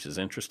name, which is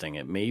interesting.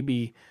 It may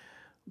be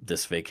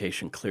this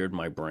vacation cleared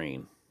my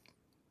brain.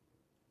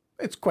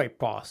 It's quite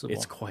possible.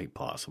 It's quite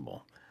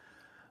possible.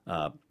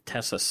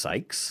 Tessa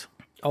Sykes.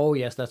 Oh,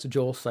 yes, that's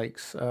Joel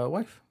Sykes'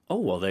 wife. Oh,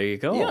 well, there you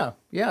go.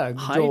 Yeah.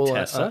 Hi, Joel,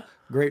 Tessa.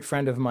 A great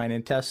friend of mine,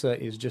 and Tessa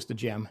is just a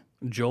gem.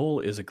 Joel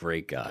is a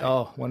great guy.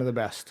 Oh, one of the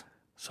best.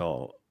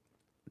 So,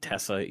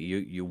 Tessa,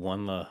 you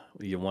won the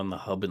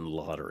Hub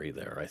lottery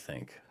there, I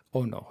think.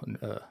 Oh no,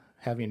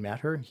 having met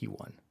her, he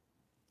won.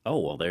 Oh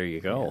well, there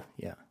you go.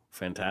 Yeah.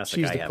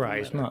 Fantastic. She's the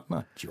prize, not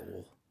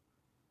Joel.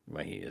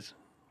 Well, he is.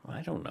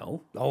 I don't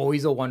know. Oh,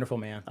 he's a wonderful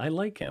man. I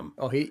like him.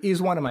 Oh,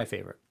 he's one of my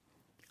favorite.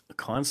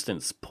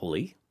 Constance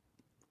Pulley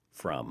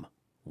from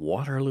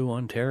Waterloo,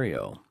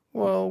 Ontario.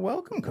 Well,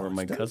 welcome, where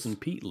Constance. my cousin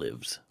Pete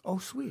lives. Oh,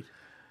 sweet.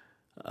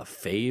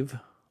 Fave.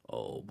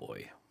 Oh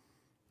boy.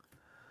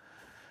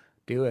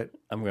 Do it.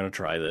 I'm gonna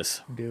try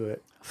this. Do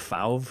it.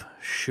 Fauve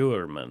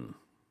Schuerman.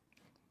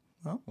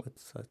 Well,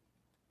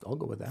 I'll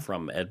go with that.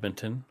 From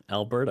Edmonton,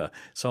 Alberta.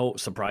 So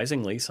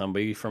surprisingly,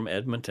 somebody from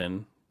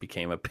Edmonton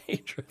became a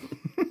patron.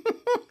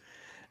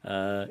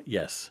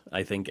 Yes,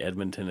 I think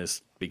Edmonton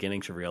is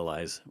beginning to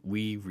realize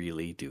we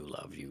really do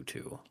love you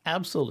too.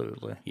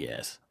 Absolutely.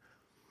 Yes.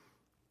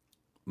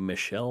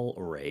 Michelle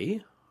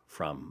Ray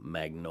from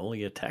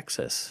Magnolia,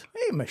 Texas.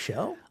 Hey,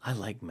 Michelle. I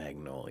like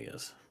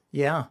magnolias.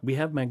 Yeah. We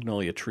have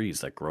magnolia trees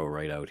that grow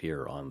right out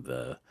here on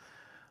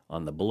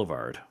on the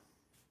boulevard.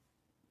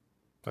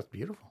 That's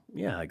beautiful.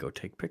 Yeah, I go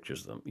take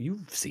pictures of them.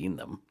 You've seen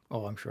them.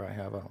 Oh, I'm sure I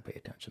have. I don't pay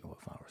attention to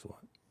what flowers what.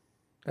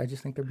 I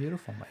just think they're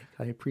beautiful, Mike.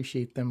 I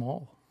appreciate them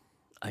all.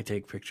 I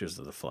take pictures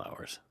of the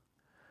flowers.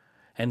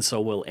 And so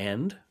we'll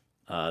end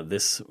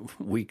this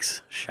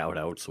week's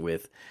shout-outs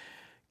with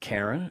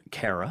Kara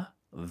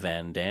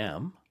Van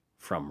Dam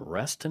from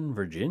Reston,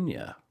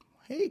 Virginia.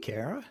 Hey,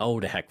 Kara. Oh,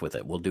 to heck with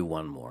it. We'll do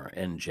one more.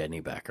 And Jenny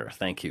Becker.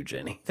 Thank you,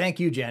 Jenny. Thank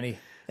you, Jenny.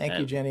 Thank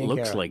you, Jenny. And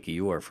looks Kara. like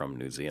you are from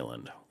New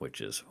Zealand,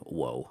 which is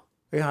whoa.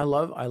 Yeah, I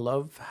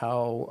love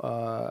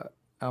how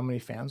many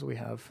fans we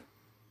have.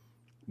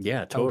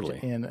 Yeah, totally.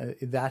 In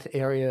that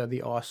area,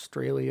 the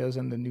Australias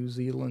and the New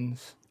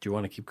Zealands. Do you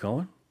want to keep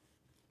going?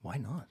 Why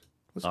not?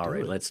 All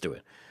right, let's do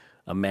it.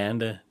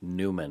 Amanda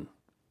Newman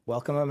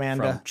Welcome,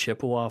 Amanda. from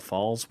Chippewa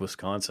Falls,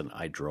 Wisconsin.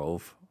 I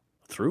drove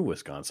through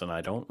Wisconsin.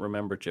 I don't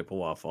remember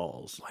Chippewa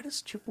Falls. Why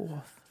does Chippewa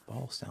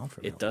Falls sound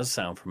familiar? It does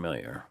sound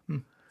familiar.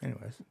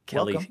 Anyways,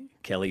 welcome.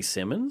 Kelly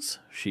Simmons.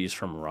 She's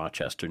from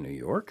Rochester, New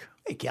York.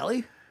 Hey,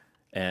 Kelly.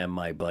 And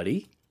my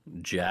buddy,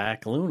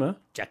 Jack Luna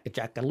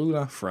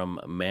Jackaluna.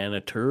 from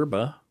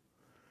Manitoba.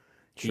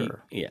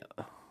 Sure.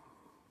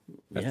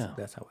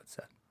 That's how it's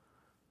said.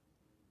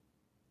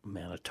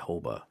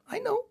 Manitoba. I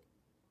know.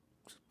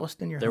 Just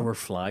busting your There head. were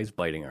flies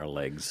biting our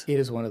legs. It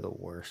is one of the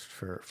worst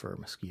for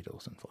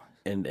mosquitoes and flies.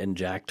 And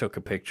Jack took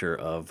a picture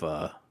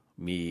of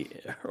me,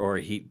 or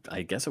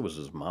I guess it was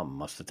his mom,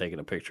 must have taken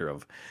a picture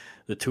of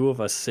the two of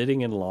us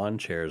sitting in lawn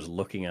chairs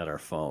looking at our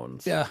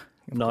phones. Yeah.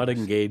 Not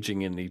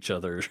engaging in each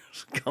other's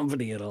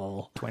company at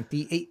all.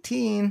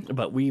 2018.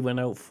 But we went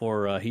out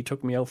for, he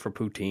took me out for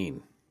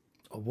poutine.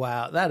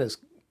 Wow,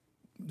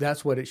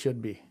 that's what it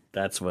should be.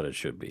 That's what it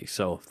should be.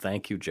 So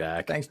thank you,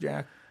 Jack. Thanks,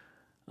 Jack.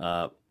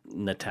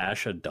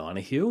 Natasha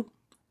Donahue.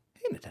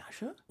 Hey,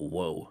 Natasha.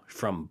 Whoa.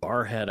 From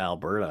Barhead,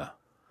 Alberta.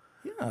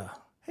 Yeah.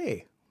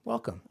 Hey,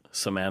 welcome.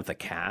 Samantha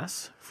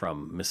Cass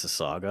from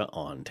Mississauga,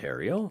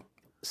 Ontario.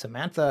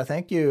 Samantha,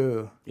 thank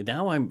you.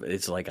 Now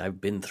it's like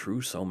I've been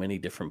through so many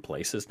different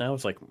places now.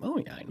 It's like, oh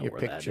yeah, I know You're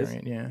where that is.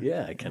 picturing it, yeah.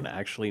 Yeah, I can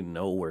actually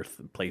know where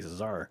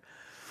places are.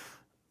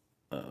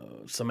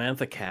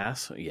 Samantha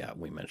Cass, yeah,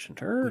 we mentioned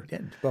her. Yeah,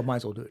 well, might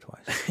as well do it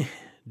twice.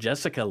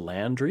 Jessica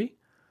Landry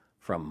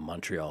from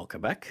Montreal,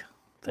 Quebec.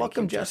 Thank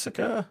Welcome, you,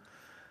 Jessica.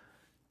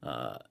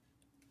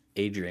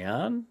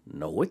 Adrienne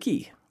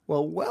Nowicki,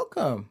 Well,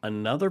 welcome.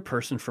 another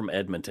person from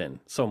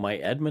Edmonton. So my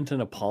Edmonton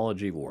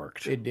apology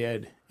worked. It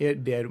did.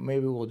 It did.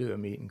 Maybe we'll do a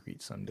meet and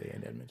greet someday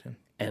in Edmonton.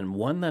 And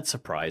one that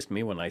surprised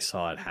me when I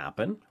saw it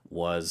happen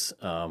was,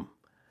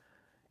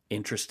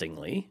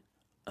 interestingly,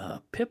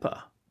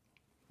 Pippa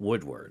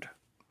Woodward,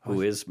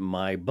 who is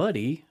my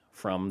buddy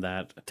from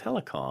that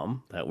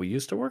telecom that we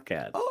used to work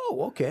at.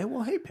 Oh, okay.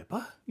 Well, hey,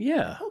 Pippa.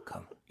 Yeah.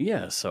 Welcome.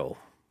 Yeah, so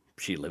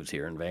she lives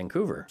here in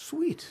Vancouver.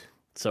 Sweet.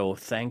 So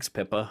thanks,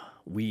 Pippa.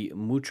 We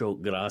mucho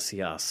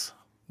gracias.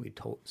 We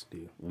totes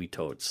do. We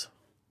totes.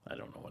 I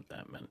don't know what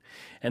that meant.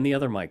 And the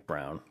other Mike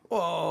Brown.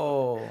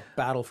 Oh,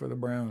 battle for the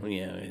brown.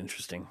 Yeah,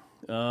 interesting.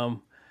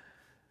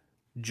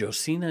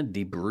 Josina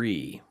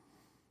Debris,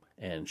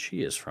 and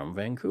she is from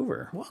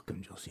Vancouver.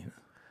 Welcome, Josina.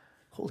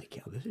 Holy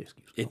cow, this is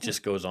It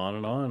just goes on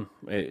and on.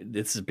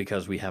 This is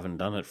because we haven't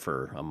done it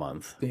for a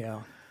month.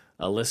 Yeah.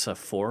 Alyssa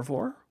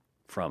Forvor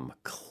from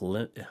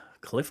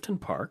Clifton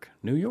Park,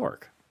 New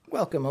York.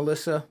 Welcome,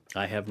 Alyssa.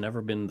 I have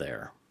never been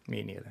there.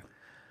 Me neither.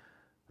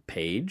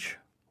 Paige,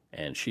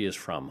 and she is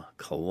from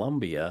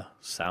Columbia,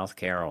 South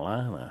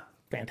Carolina.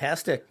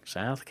 Fantastic.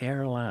 South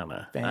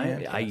Carolina.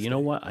 You know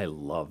what? I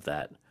love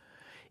that.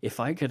 If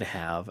I could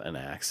have an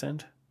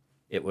accent,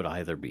 it would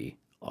either be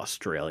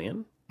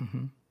Australian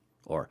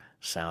or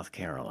South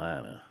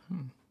Carolina.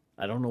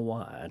 I don't know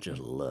why. I just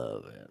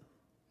love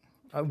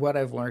it. What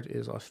I've learned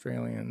is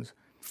Australians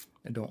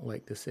don't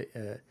like to say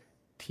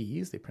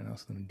T's. They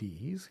pronounce them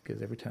D's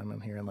because every time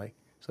I'm hearing like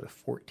sort of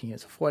 14,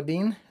 it's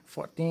 14.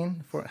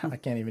 I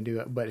can't even do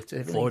it, but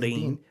it's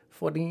 14.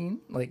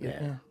 14. Like,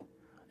 Yeah.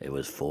 It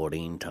was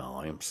 14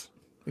 times.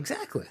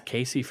 Exactly.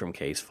 Casey from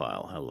Case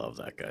File. I love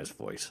that guy's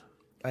voice.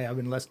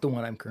 That's the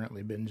one I'm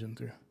currently binging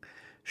through.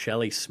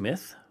 Shelley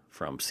Smith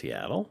from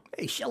Seattle.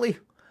 Hey, Shelley.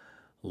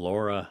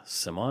 Laura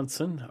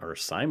Simonson,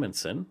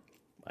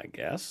 I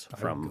guess,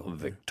 from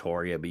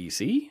Victoria,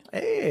 BC.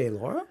 Hey,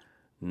 Laura.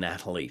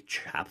 Natalie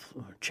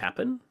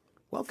Chapin.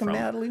 Welcome, from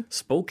Natalie.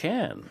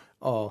 Spokane.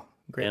 Oh,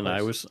 great. And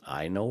place.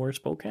 I know where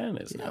Spokane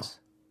is Yes,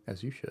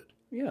 as you should.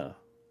 now. Yeah.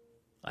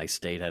 I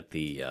stayed at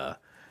the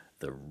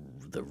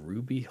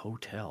Ruby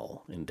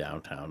Hotel in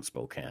downtown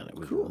Spokane. It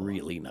was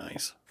really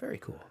nice. Very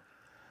cool.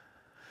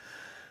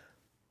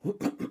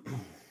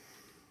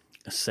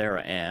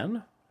 Sarah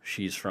Ann,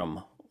 she's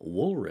from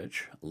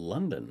Woolwich,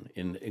 London,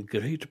 in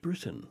Great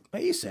Britain.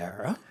 Hey,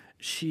 Sarah.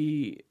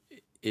 She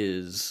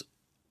is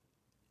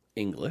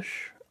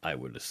English, I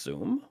would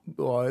assume.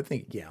 Well, I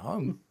think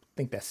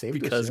that's safe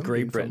Because to assume, Great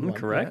being from Britain,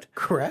 London. correct?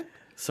 Correct.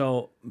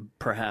 So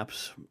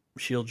perhaps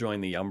she'll join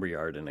the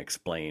Umbriard and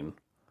explain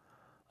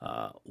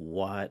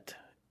what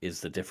is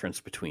the difference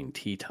between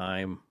tea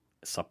time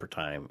supper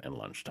time and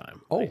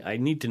lunchtime. Oh. I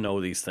need to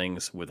know these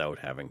things without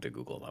having to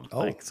Google them.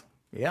 Oh. Thanks.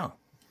 Yeah.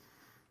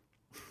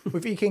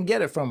 If you can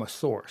get it from a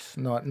source,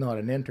 not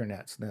an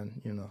internet's,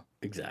 then,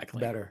 Exactly.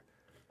 better.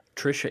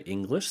 Trisha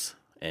Inglis,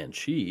 and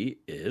she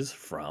is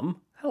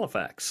from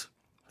Halifax.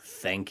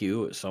 Thank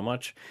you so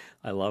much.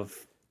 I love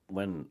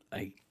when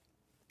I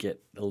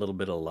get a little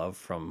bit of love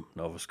from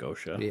Nova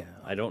Scotia. Yeah.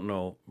 I don't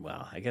know.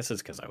 Well, I guess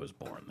it's because I was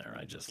born there.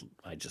 I just,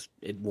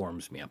 it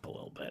warms me up a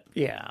little bit.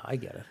 Yeah, I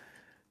get it.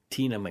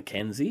 Tina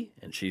McKenzie,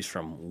 and she's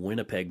from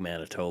Winnipeg,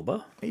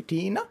 Manitoba. Hey,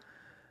 Tina.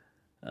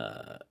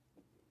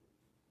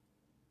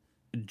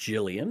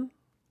 Jillian,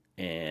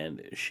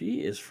 and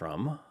she is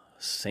from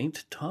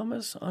St.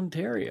 Thomas,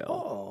 Ontario.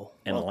 Oh.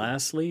 And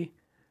lastly,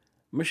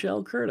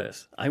 Michelle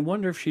Curtis. I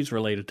wonder if she's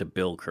related to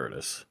Bill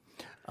Curtis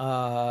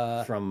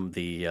from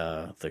the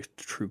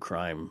true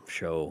crime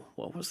show.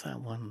 What was that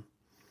one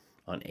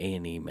on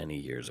A&E many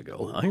years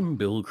ago? I'm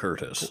Bill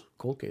Curtis.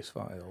 Cold Case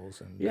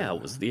Files. And Yeah,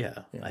 it was.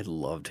 Yeah, I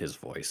loved his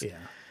voice. Yeah.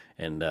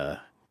 And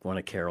one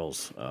of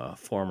Carol's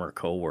former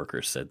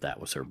co-workers said that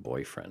was her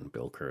boyfriend.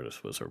 Bill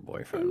Curtis was her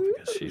boyfriend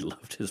because she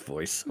loved his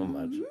voice so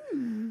much.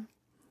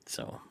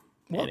 So,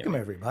 Welcome, anyway.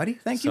 everybody.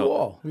 Thank So- you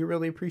all. We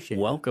really appreciate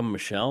it. Welcome,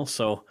 Michelle.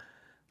 So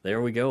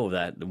there we go.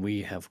 That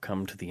we have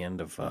come to the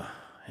end of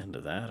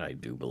that, I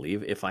do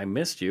believe. If I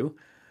missed you,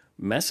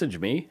 message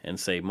me and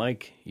say,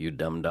 Mike, you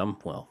dum-dum.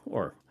 Well,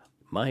 or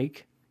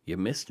Mike, you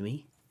missed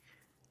me.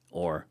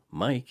 Or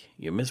Mike,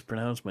 you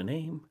mispronounced my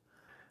name.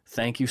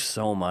 Thank you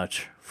so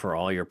much for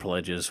all your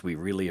pledges. We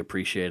really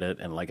appreciate it.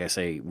 And like I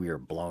say, we are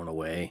blown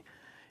away.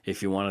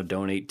 If you want to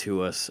donate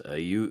to us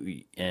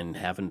you and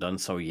haven't done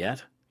so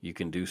yet, you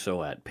can do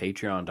so at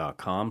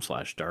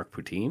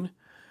patreon.com/darkpoutine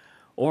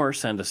or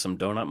send us some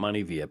donut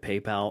money via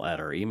PayPal at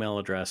our email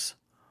address,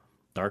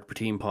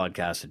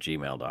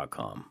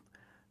 darkpoutinepodcast@gmail.com.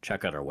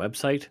 Check out our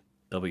website,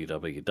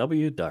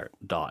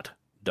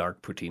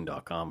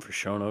 www.darkpoutine.com for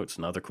show notes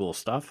and other cool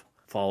stuff.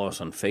 Follow us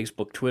on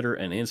Facebook, Twitter,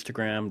 and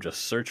Instagram.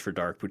 Just search for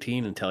Dark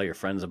Poutine and tell your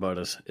friends about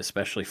us.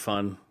 Especially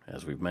fun,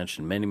 as we've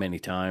mentioned many, many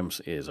times,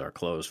 is our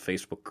closed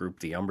Facebook group,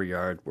 The Umber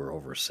Yard. We're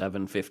over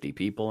 750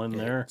 people in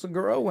there. It's a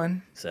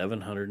growing.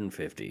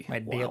 750. My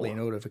Wow. daily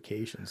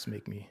notifications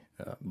make me,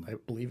 I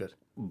believe it.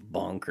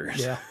 Bonkers.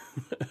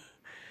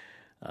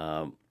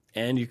 Yeah.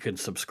 And you can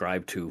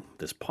subscribe to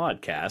this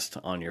podcast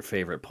on your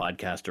favorite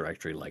podcast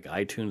directory like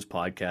iTunes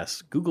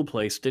Podcasts, Google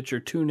Play, Stitcher,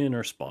 TuneIn,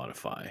 or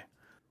Spotify.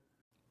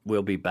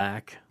 We'll be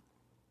back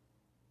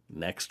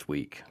next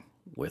week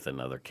with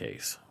another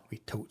case. We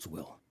totes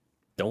will.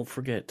 Don't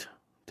forget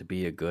to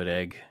be a good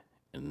egg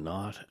and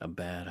not a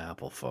bad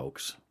apple,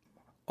 folks.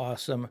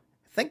 Awesome.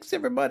 Thanks,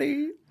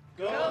 everybody.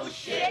 Go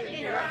shit in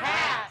your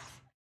hat!